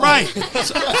 right?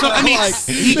 So I mean,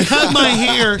 he cut my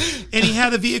hair, and he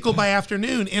had a vehicle by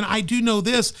afternoon. And I do know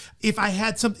this: if he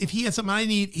had something I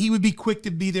need, he would be quick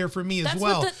to be there for me as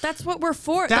well. That's what we're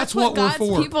for. That's what God's we're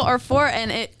for. People are for,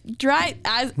 and it drives.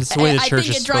 That's the way the church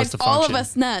is drives supposed to all function. of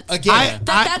us nuts. Again,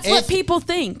 that's what people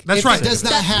think. That's if right. It does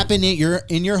not happen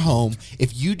in your home,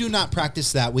 if you do not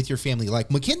practice that with your family, like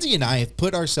Mackenzie and I have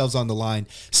put ourselves on the line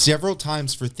several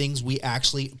times for things we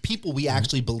actually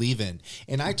believe in.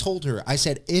 And I told her, I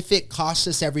said, if it costs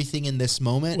us everything in this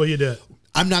moment, Well, you did.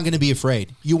 I'm not going to be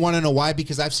afraid. You want to know why?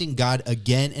 Because I've seen God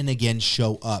again and again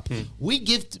show up. We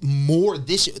give more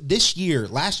this year.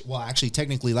 Last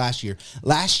year.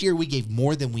 Last year we gave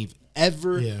more than we've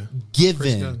ever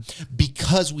given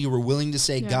because we were willing to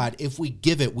say, God, if we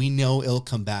give it, we know it'll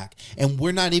come back. And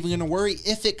we're not even going to worry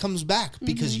if it comes back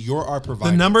because you're our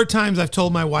provider. The number of times I've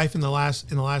told my wife in the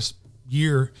last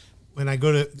year, when I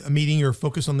go to a meeting or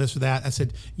focus on this or that, I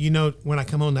said, when I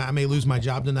come home, I may lose my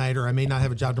job tonight, or I may not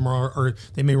have a job tomorrow, or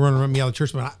they may run me out of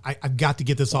church, but I've got to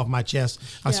get this off my chest.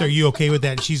 I say, are you okay with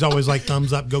that? And she's always like,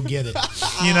 thumbs up, go get it.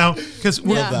 Because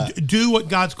do what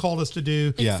God's called us to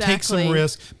do. Yeah. Take some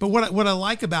risk. But what I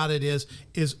like about it is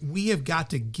we have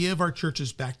got to give our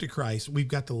churches back to Christ. We've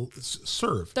got to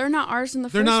serve. They're not ours in the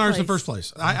first place. They're not ours in the first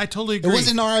place. I totally agree. It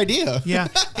wasn't our idea. Yeah.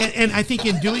 And I think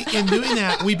in doing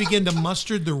that, we begin to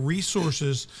muster the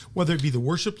resources, whether it be the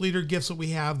worship leader gifts that we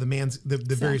have,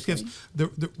 the various gifts.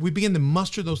 We begin to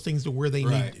muster those things to where they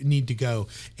need to go.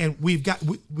 And we've got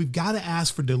to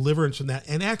ask for deliverance from that,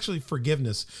 and actually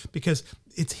forgiveness, because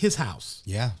it's His house.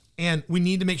 Yeah. And we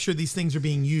need to make sure these things are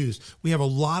being used. We have a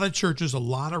lot of churches, a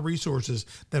lot of resources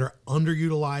that are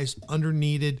underutilized,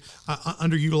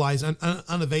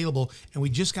 unavailable, and we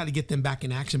just got to get them back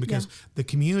in action, because the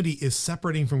community is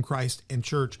separating from Christ and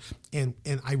church. And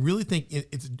I really think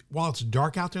while it's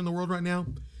dark out there in the world right now,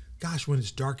 gosh, when it's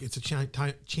dark, it's a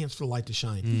chance for the light to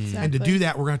shine. Exactly. And to do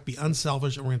that, we're going to have to be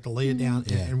unselfish, and we're going to have to lay it down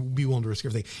and be willing to risk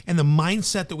everything. And the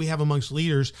mindset that we have amongst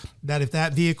leaders, that if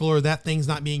that vehicle or that thing's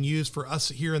not being used for us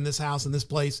here in this house, in this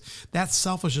place, that's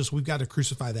selfishness. We've got to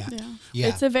crucify that. Yeah.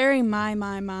 It's a very my.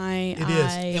 It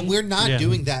is. And we're not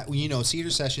doing that.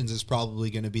 Cedar Sessions is probably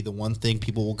going to be the one thing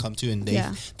people will come to, and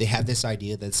they have this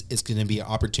idea that it's going to be an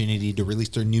opportunity to release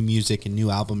their new music and new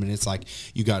album, and it's like,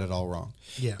 you got it all wrong.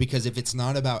 Yeah. Because if it's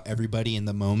not about everybody in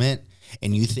the moment,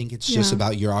 and you think it's just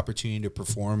about your opportunity to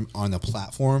perform on the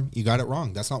platform, you got it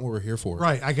wrong. That's not what we're here for.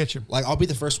 Right, I get you. Like, I'll be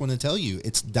the first one to tell you,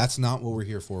 that's not what we're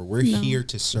here for. We're here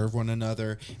to serve one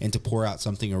another and to pour out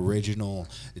something original.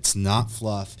 It's not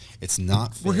fluff. It's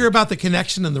not fake. We're here about the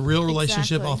connection and the real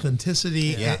relationship, Exactly.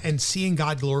 authenticity, and seeing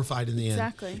God glorified in the end.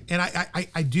 Exactly. And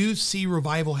I do see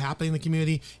revival happening in the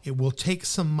community. It will take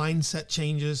some mindset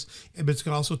changes, but it's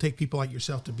going to also take people like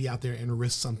yourself to be out there and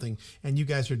risk something. And you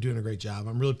guys are doing a great job.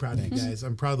 I'm really proud of you guys.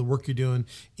 I'm proud of the work you're doing.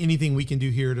 Anything we can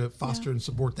do here to foster and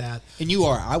support that. And you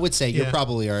are. I would say you're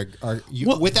probably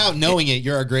without knowing it,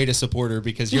 you're our greatest supporter,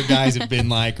 because your guys have been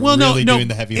like doing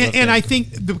the heavy lifting. And I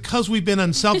think because we've been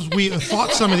unselfish, we fought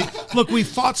some of we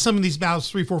fought some of these battles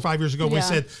 3, 4, 5 years ago. We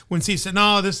said, when Steve said,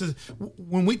 no,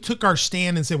 when we took our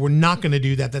stand and said, we're not going to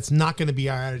do that. That's not going to be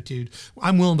our attitude.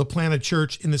 I'm willing to plant a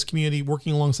church in this community,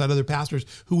 working alongside other pastors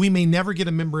who we may never get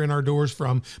a member in our doors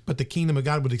from, but the kingdom of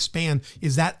God would expand.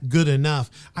 Is that good enough?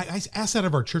 I asked that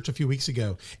of our church a few weeks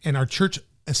ago, and our church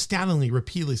astoundingly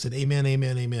repeatedly said, amen,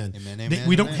 amen, amen.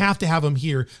 We don't have to have them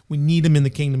here. We need them in the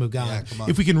kingdom of God. Yeah, come on.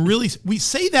 If we can really, we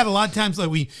say that a lot of times, like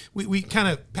we kind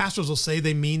of, pastors will say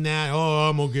they mean that. Oh,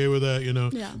 I'm okay with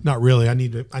that. Not really. I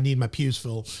need my pews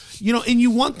full, and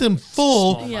you want them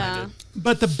full. Yeah.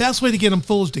 But the best way to get them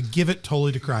full is to give it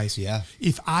totally to Christ. Yeah.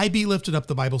 If I be lifted up,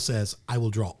 the Bible says, I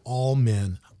will draw all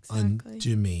men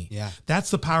unto me. Yeah.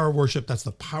 That's the power of worship. That's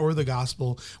the power of the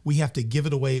gospel. We have to give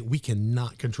it away. We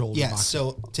cannot control the box.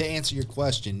 So to answer your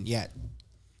question,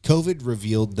 COVID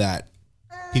revealed that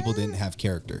people didn't have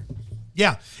character.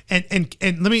 Yeah. And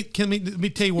let me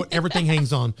tell you what everything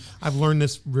hangs on. I've learned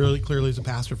this really clearly as a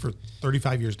pastor for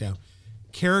 35 years now.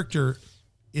 Character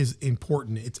is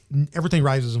important. It's everything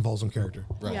rises and falls on character.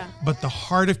 Right. Yeah. But the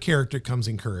heart of character comes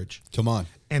in courage. Come on.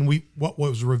 And what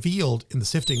was revealed in the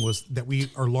sifting was that we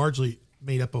are largely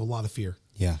made up of a lot of fear.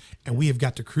 Yeah. And we have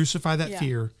got to crucify that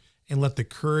fear and let the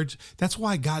courage. That's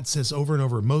why God says over and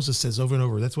over, Moses says over and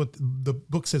over, that's what the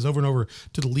book says over and over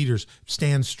to the leaders,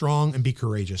 stand strong and be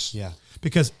courageous. Yeah.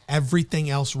 Because everything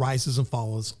else rises and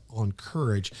falls on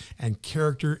courage, and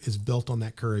character is built on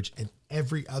that courage, and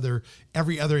every other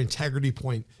integrity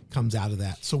point comes out of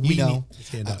that. So we need to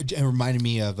stand up. It reminded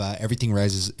me of Everything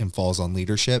Rises and Falls on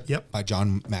Leadership by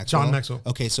John Maxwell. John Maxwell.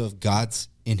 Okay, so if God's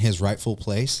in his rightful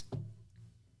place,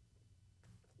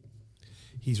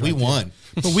 we won.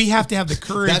 But we have to have the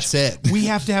courage. That's it. We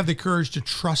have to have the courage to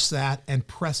trust that and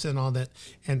press in on that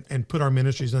and put our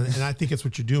ministries on it. And I think that's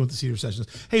what you're doing with the Cedar Sessions.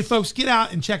 Hey, folks, get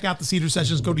out and check out the Cedar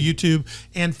Sessions. Go to YouTube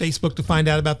and Facebook to find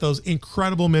out about those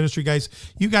incredible ministry guys.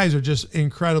 You guys are just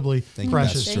incredibly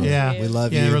precious. Thank you, We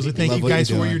love you. Yeah, Rosalie, thank you guys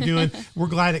you're for what you're doing. We're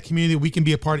glad at Community we can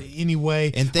be a part of any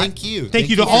way. And thank you. Thank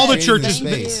you to all the churches.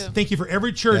 Thank You for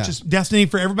every church. It's Destiny,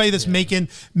 for everybody that's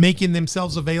making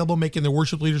themselves available, making their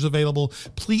worship leaders available.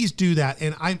 Please do that.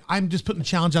 And I'm just putting a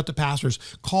challenge out to pastors.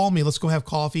 Call me. Let's go have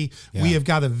coffee. Yeah. We have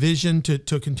got a vision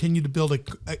to continue to build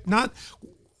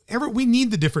we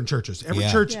need the different churches. Every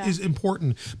church is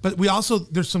important, but we also,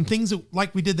 there's some things that,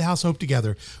 like we did the House of Hope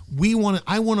together.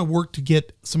 I want to work to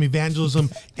get some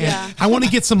evangelism, and I want to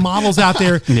get some models out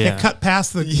there that cut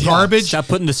past the garbage. Stop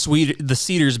putting the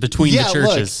cedars between the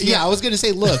churches. Look, I was going to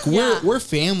say, look, we're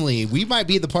family. We might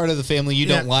be the part of the family you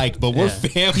don't like, but we're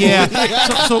family. Yeah.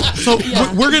 So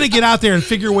we're going to get out there and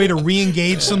figure a way to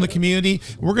re-engage some of the community.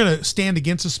 We're going to stand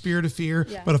against the spirit of fear,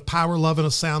 but of power, love, and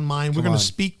a sound mind. We're going to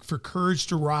speak for courage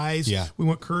to rise. Yeah. We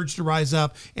want courage to rise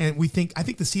up. And I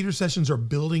think the Cedar Sessions are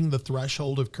building the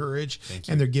threshold of courage,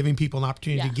 and they're giving people an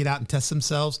opportunity to get out and test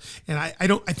themselves. And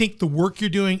I think the work you're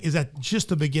doing is at just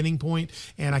the beginning point,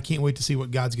 and I can't wait to see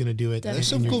what God's going to do it. There's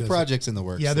some cool projects in the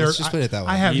works. Yeah, let's just put it that way.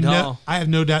 I have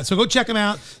no doubt. So go check them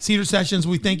out. Cedar Sessions.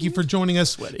 We thank you for joining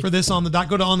us for this On The Dock.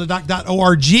 Go to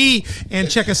onthedock.org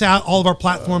and check us out. All of our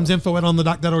platforms, info at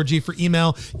onthedock.org for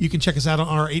email. You can check us out on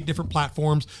our 8 different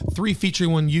platforms, 3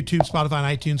 featuring on YouTube, Spotify,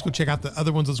 and iTunes. Go check out the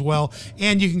other ones as well.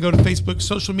 And you can go to Facebook,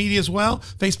 social media as well.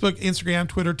 Facebook, Instagram,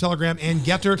 Twitter, Telegram, and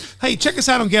Getter. Hey, check us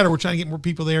out on Getter. We're trying to get more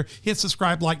people there. Hit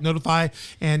subscribe, like, notify,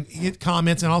 and hit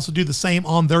comments, and also do the same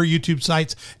on their YouTube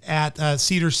sites at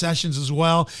Cedar Sessions as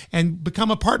well. And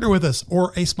become a partner with us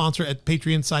or a sponsor at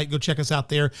Patreon site. Go check us out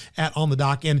there at On The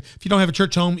Dock. And if you don't have a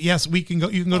church home, yes, we can go.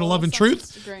 You can go to Love and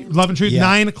Truth. Love and Truth,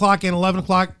 9 o'clock and 11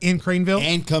 o'clock in Craneville.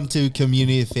 And come to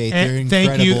Community of Faith. They're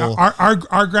incredible. Thank you.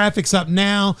 Our graphics up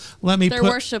now. Their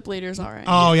worship leaders, all right.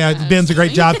 Oh yeah, Ben's a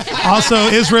great job. Also,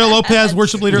 Israel Lopez,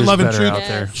 worship leader, Love and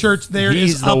Truth Church. There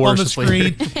is up on the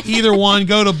screen. Either one,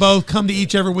 go to both. Come to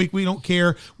each every week. We don't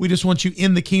care. We just want you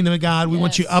in the kingdom of God. We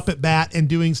want you up at bat and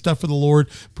doing stuff for the Lord.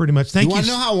 Pretty much. Thank you. You want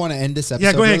to know how I want to end this episode?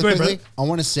 Yeah, go ahead, brother. I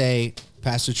want to say,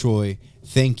 Pastor Troy,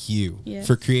 thank you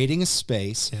for creating a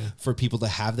space for people to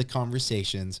have the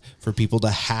conversations, for people to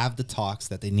have the talks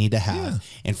that they need to have,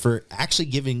 and for actually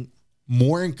giving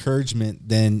more encouragement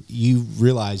than you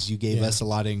realize. You gave us a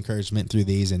lot of encouragement through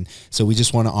these, and so we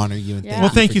just want to honor you and thank you. Well,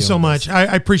 thank you so much.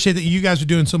 I appreciate that you guys are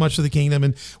doing so much for the kingdom.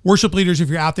 And worship leaders, if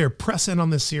you're out there, press in on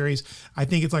this series. I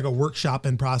think it's like a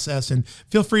workshopping process, and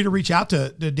feel free to reach out to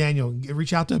Daniel,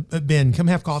 reach out to Ben, come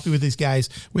have coffee with these guys.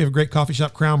 We have a great coffee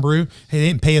shop, Crown Brew. Hey, they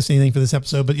didn't pay us anything for this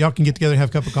episode, but y'all can get together and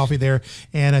have a cup of coffee there.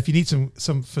 And if you need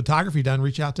some photography done,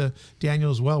 reach out to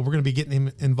Daniel as well. We're going to be getting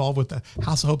him involved with the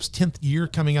House of Hope's 10th year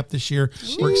coming up this year.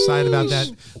 We're excited about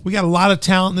that. We got a lot of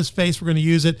talent in this space. We're going to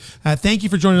use it. Thank you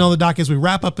for joining On The Dock as we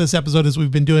wrap up this episode, as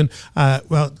we've been doing.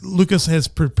 Lucas has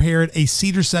prepared a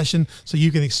Cedar session so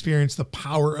you can experience the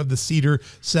power of the Cedar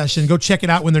session. Go check it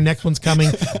out when their next one's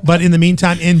coming. But in the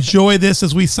meantime, enjoy this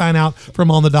as we sign out from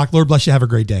On The Dock. Lord bless you. Have a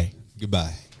great day.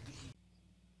 Goodbye.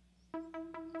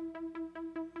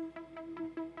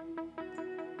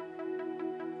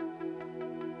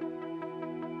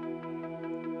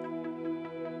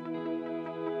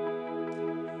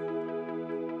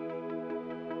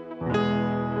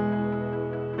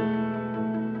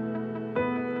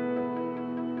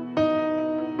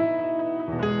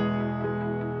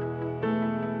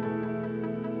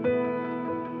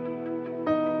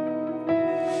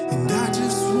 And I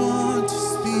just want to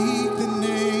speak the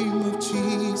name of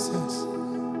Jesus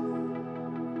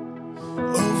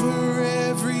over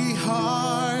every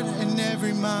heart and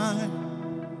every mind.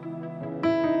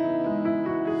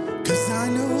 'Cause I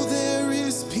know there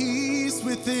is peace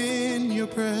within your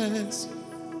presence.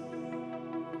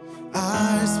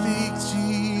 I speak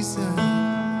Jesus.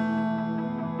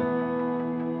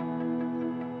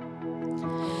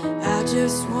 I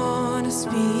just want to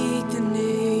speak the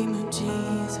name of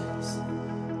Jesus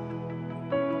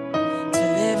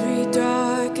till every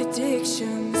dark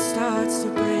addiction starts to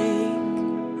break,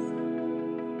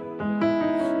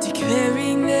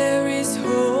 declaring there is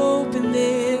hope and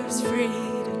there is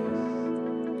freedom.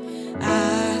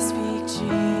 I speak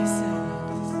Jesus.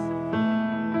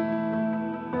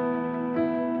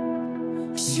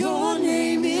 Your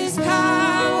name is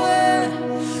power.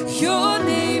 Your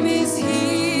name is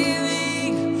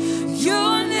healing.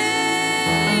 Your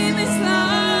name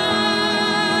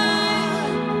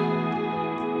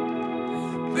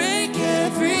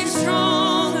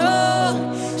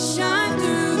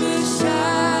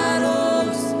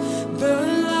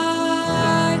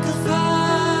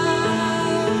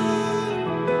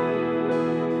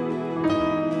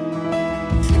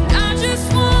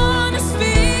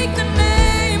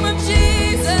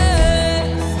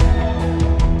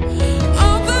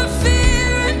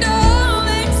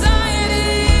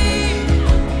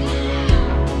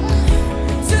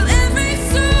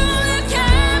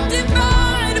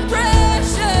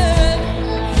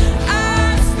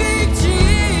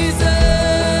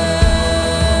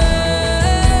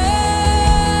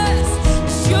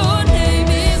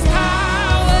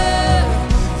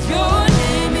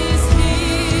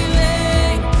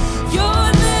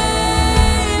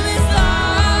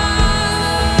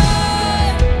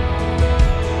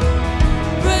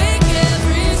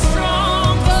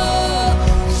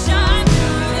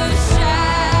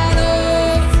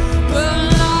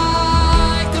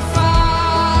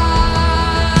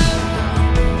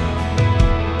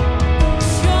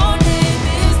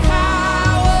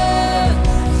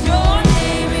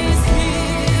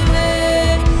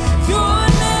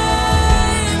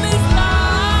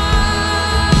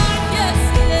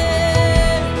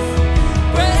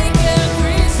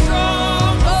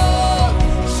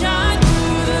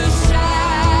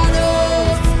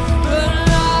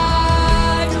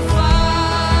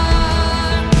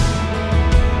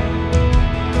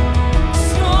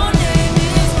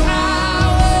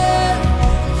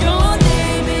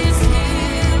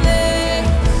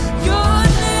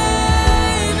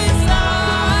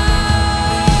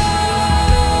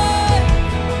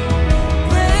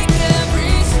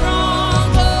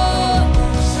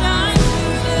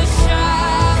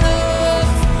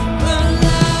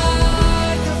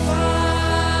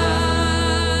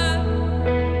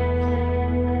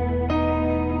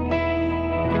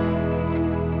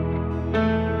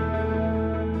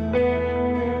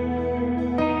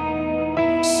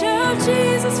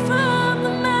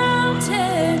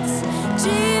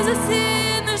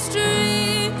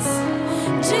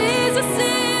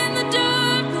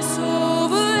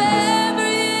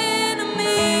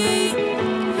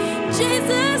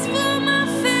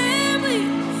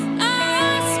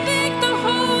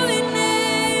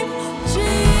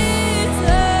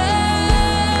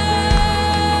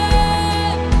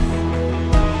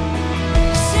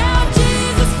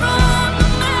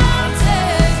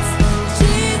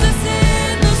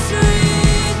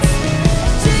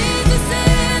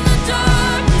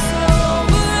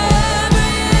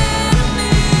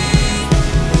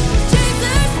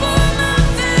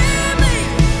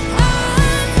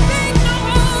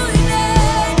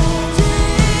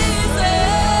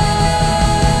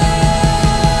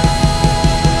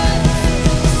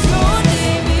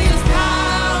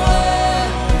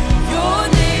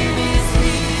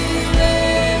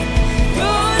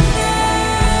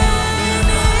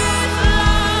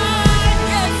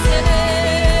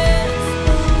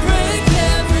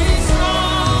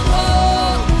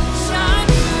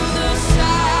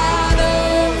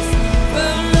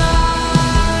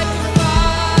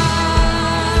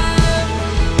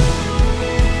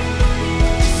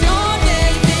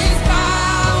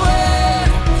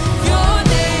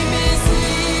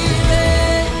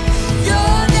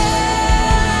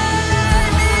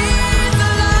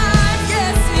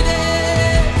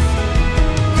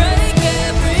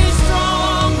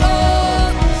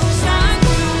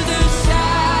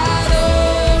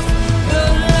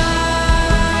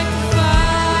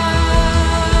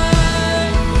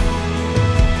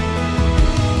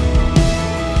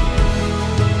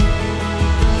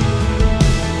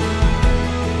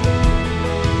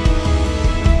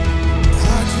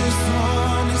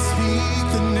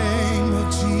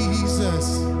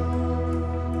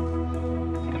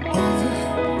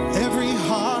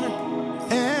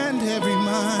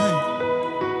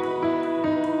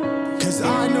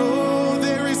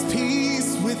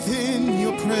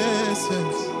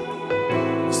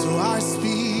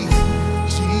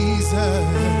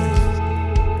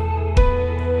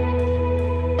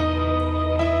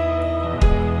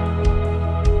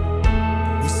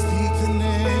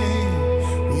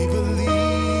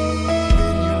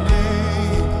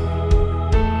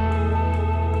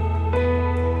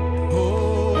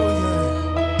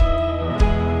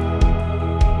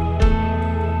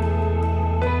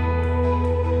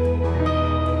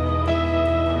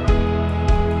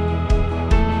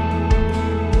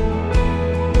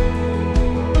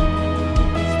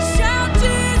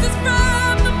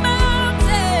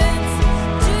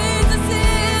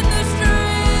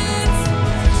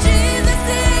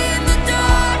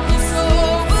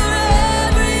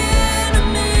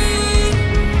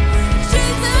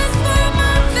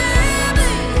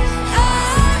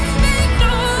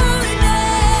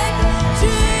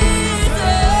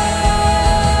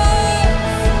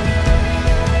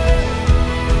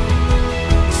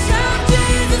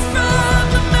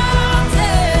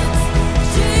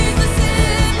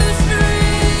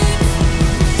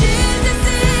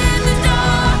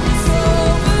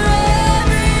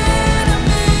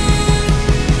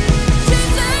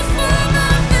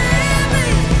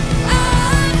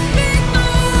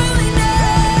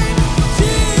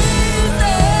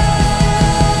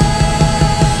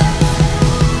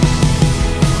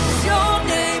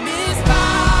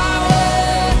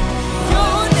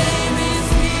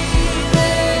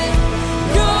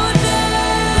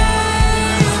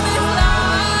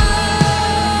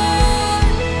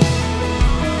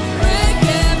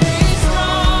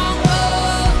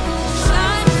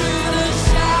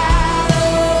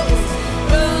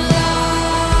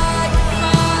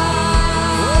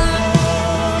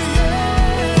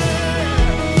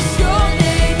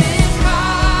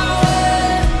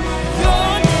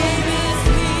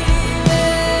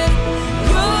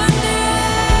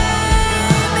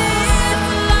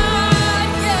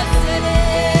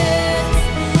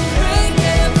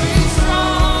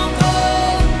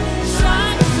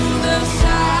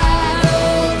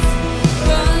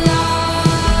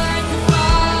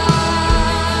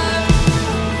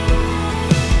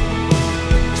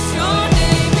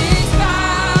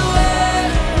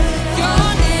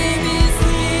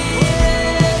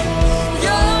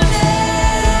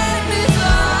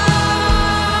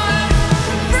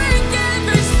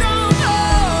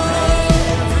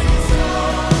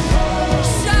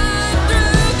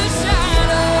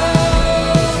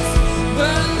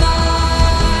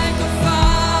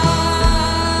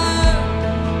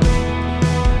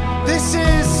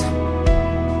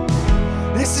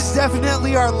is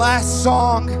definitely our last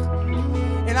song.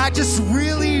 And I just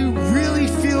really, really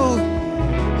feel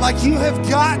like you have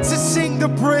got to sing the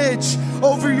bridge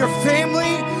over your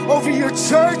family, over your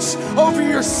church, over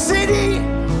your city.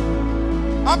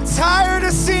 I'm tired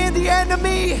of seeing the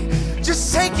enemy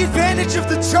just take advantage of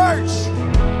the church.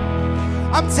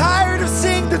 I'm tired of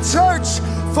seeing the church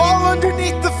fall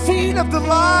underneath the feet of the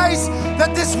lies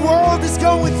that this world is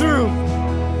going through.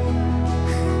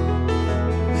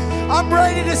 I'm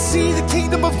ready to see the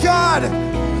kingdom of God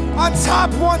on top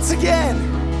once again.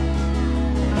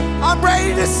 I'm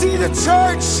ready to see the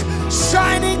church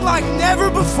shining like never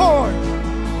before.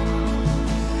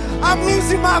 I'm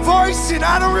losing my voice and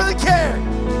I don't really care,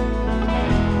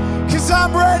 'cause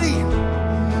I'm ready.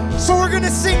 So we're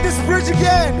gonna sing this bridge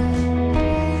again.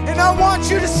 And I want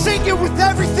you to sing it with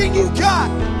everything you got.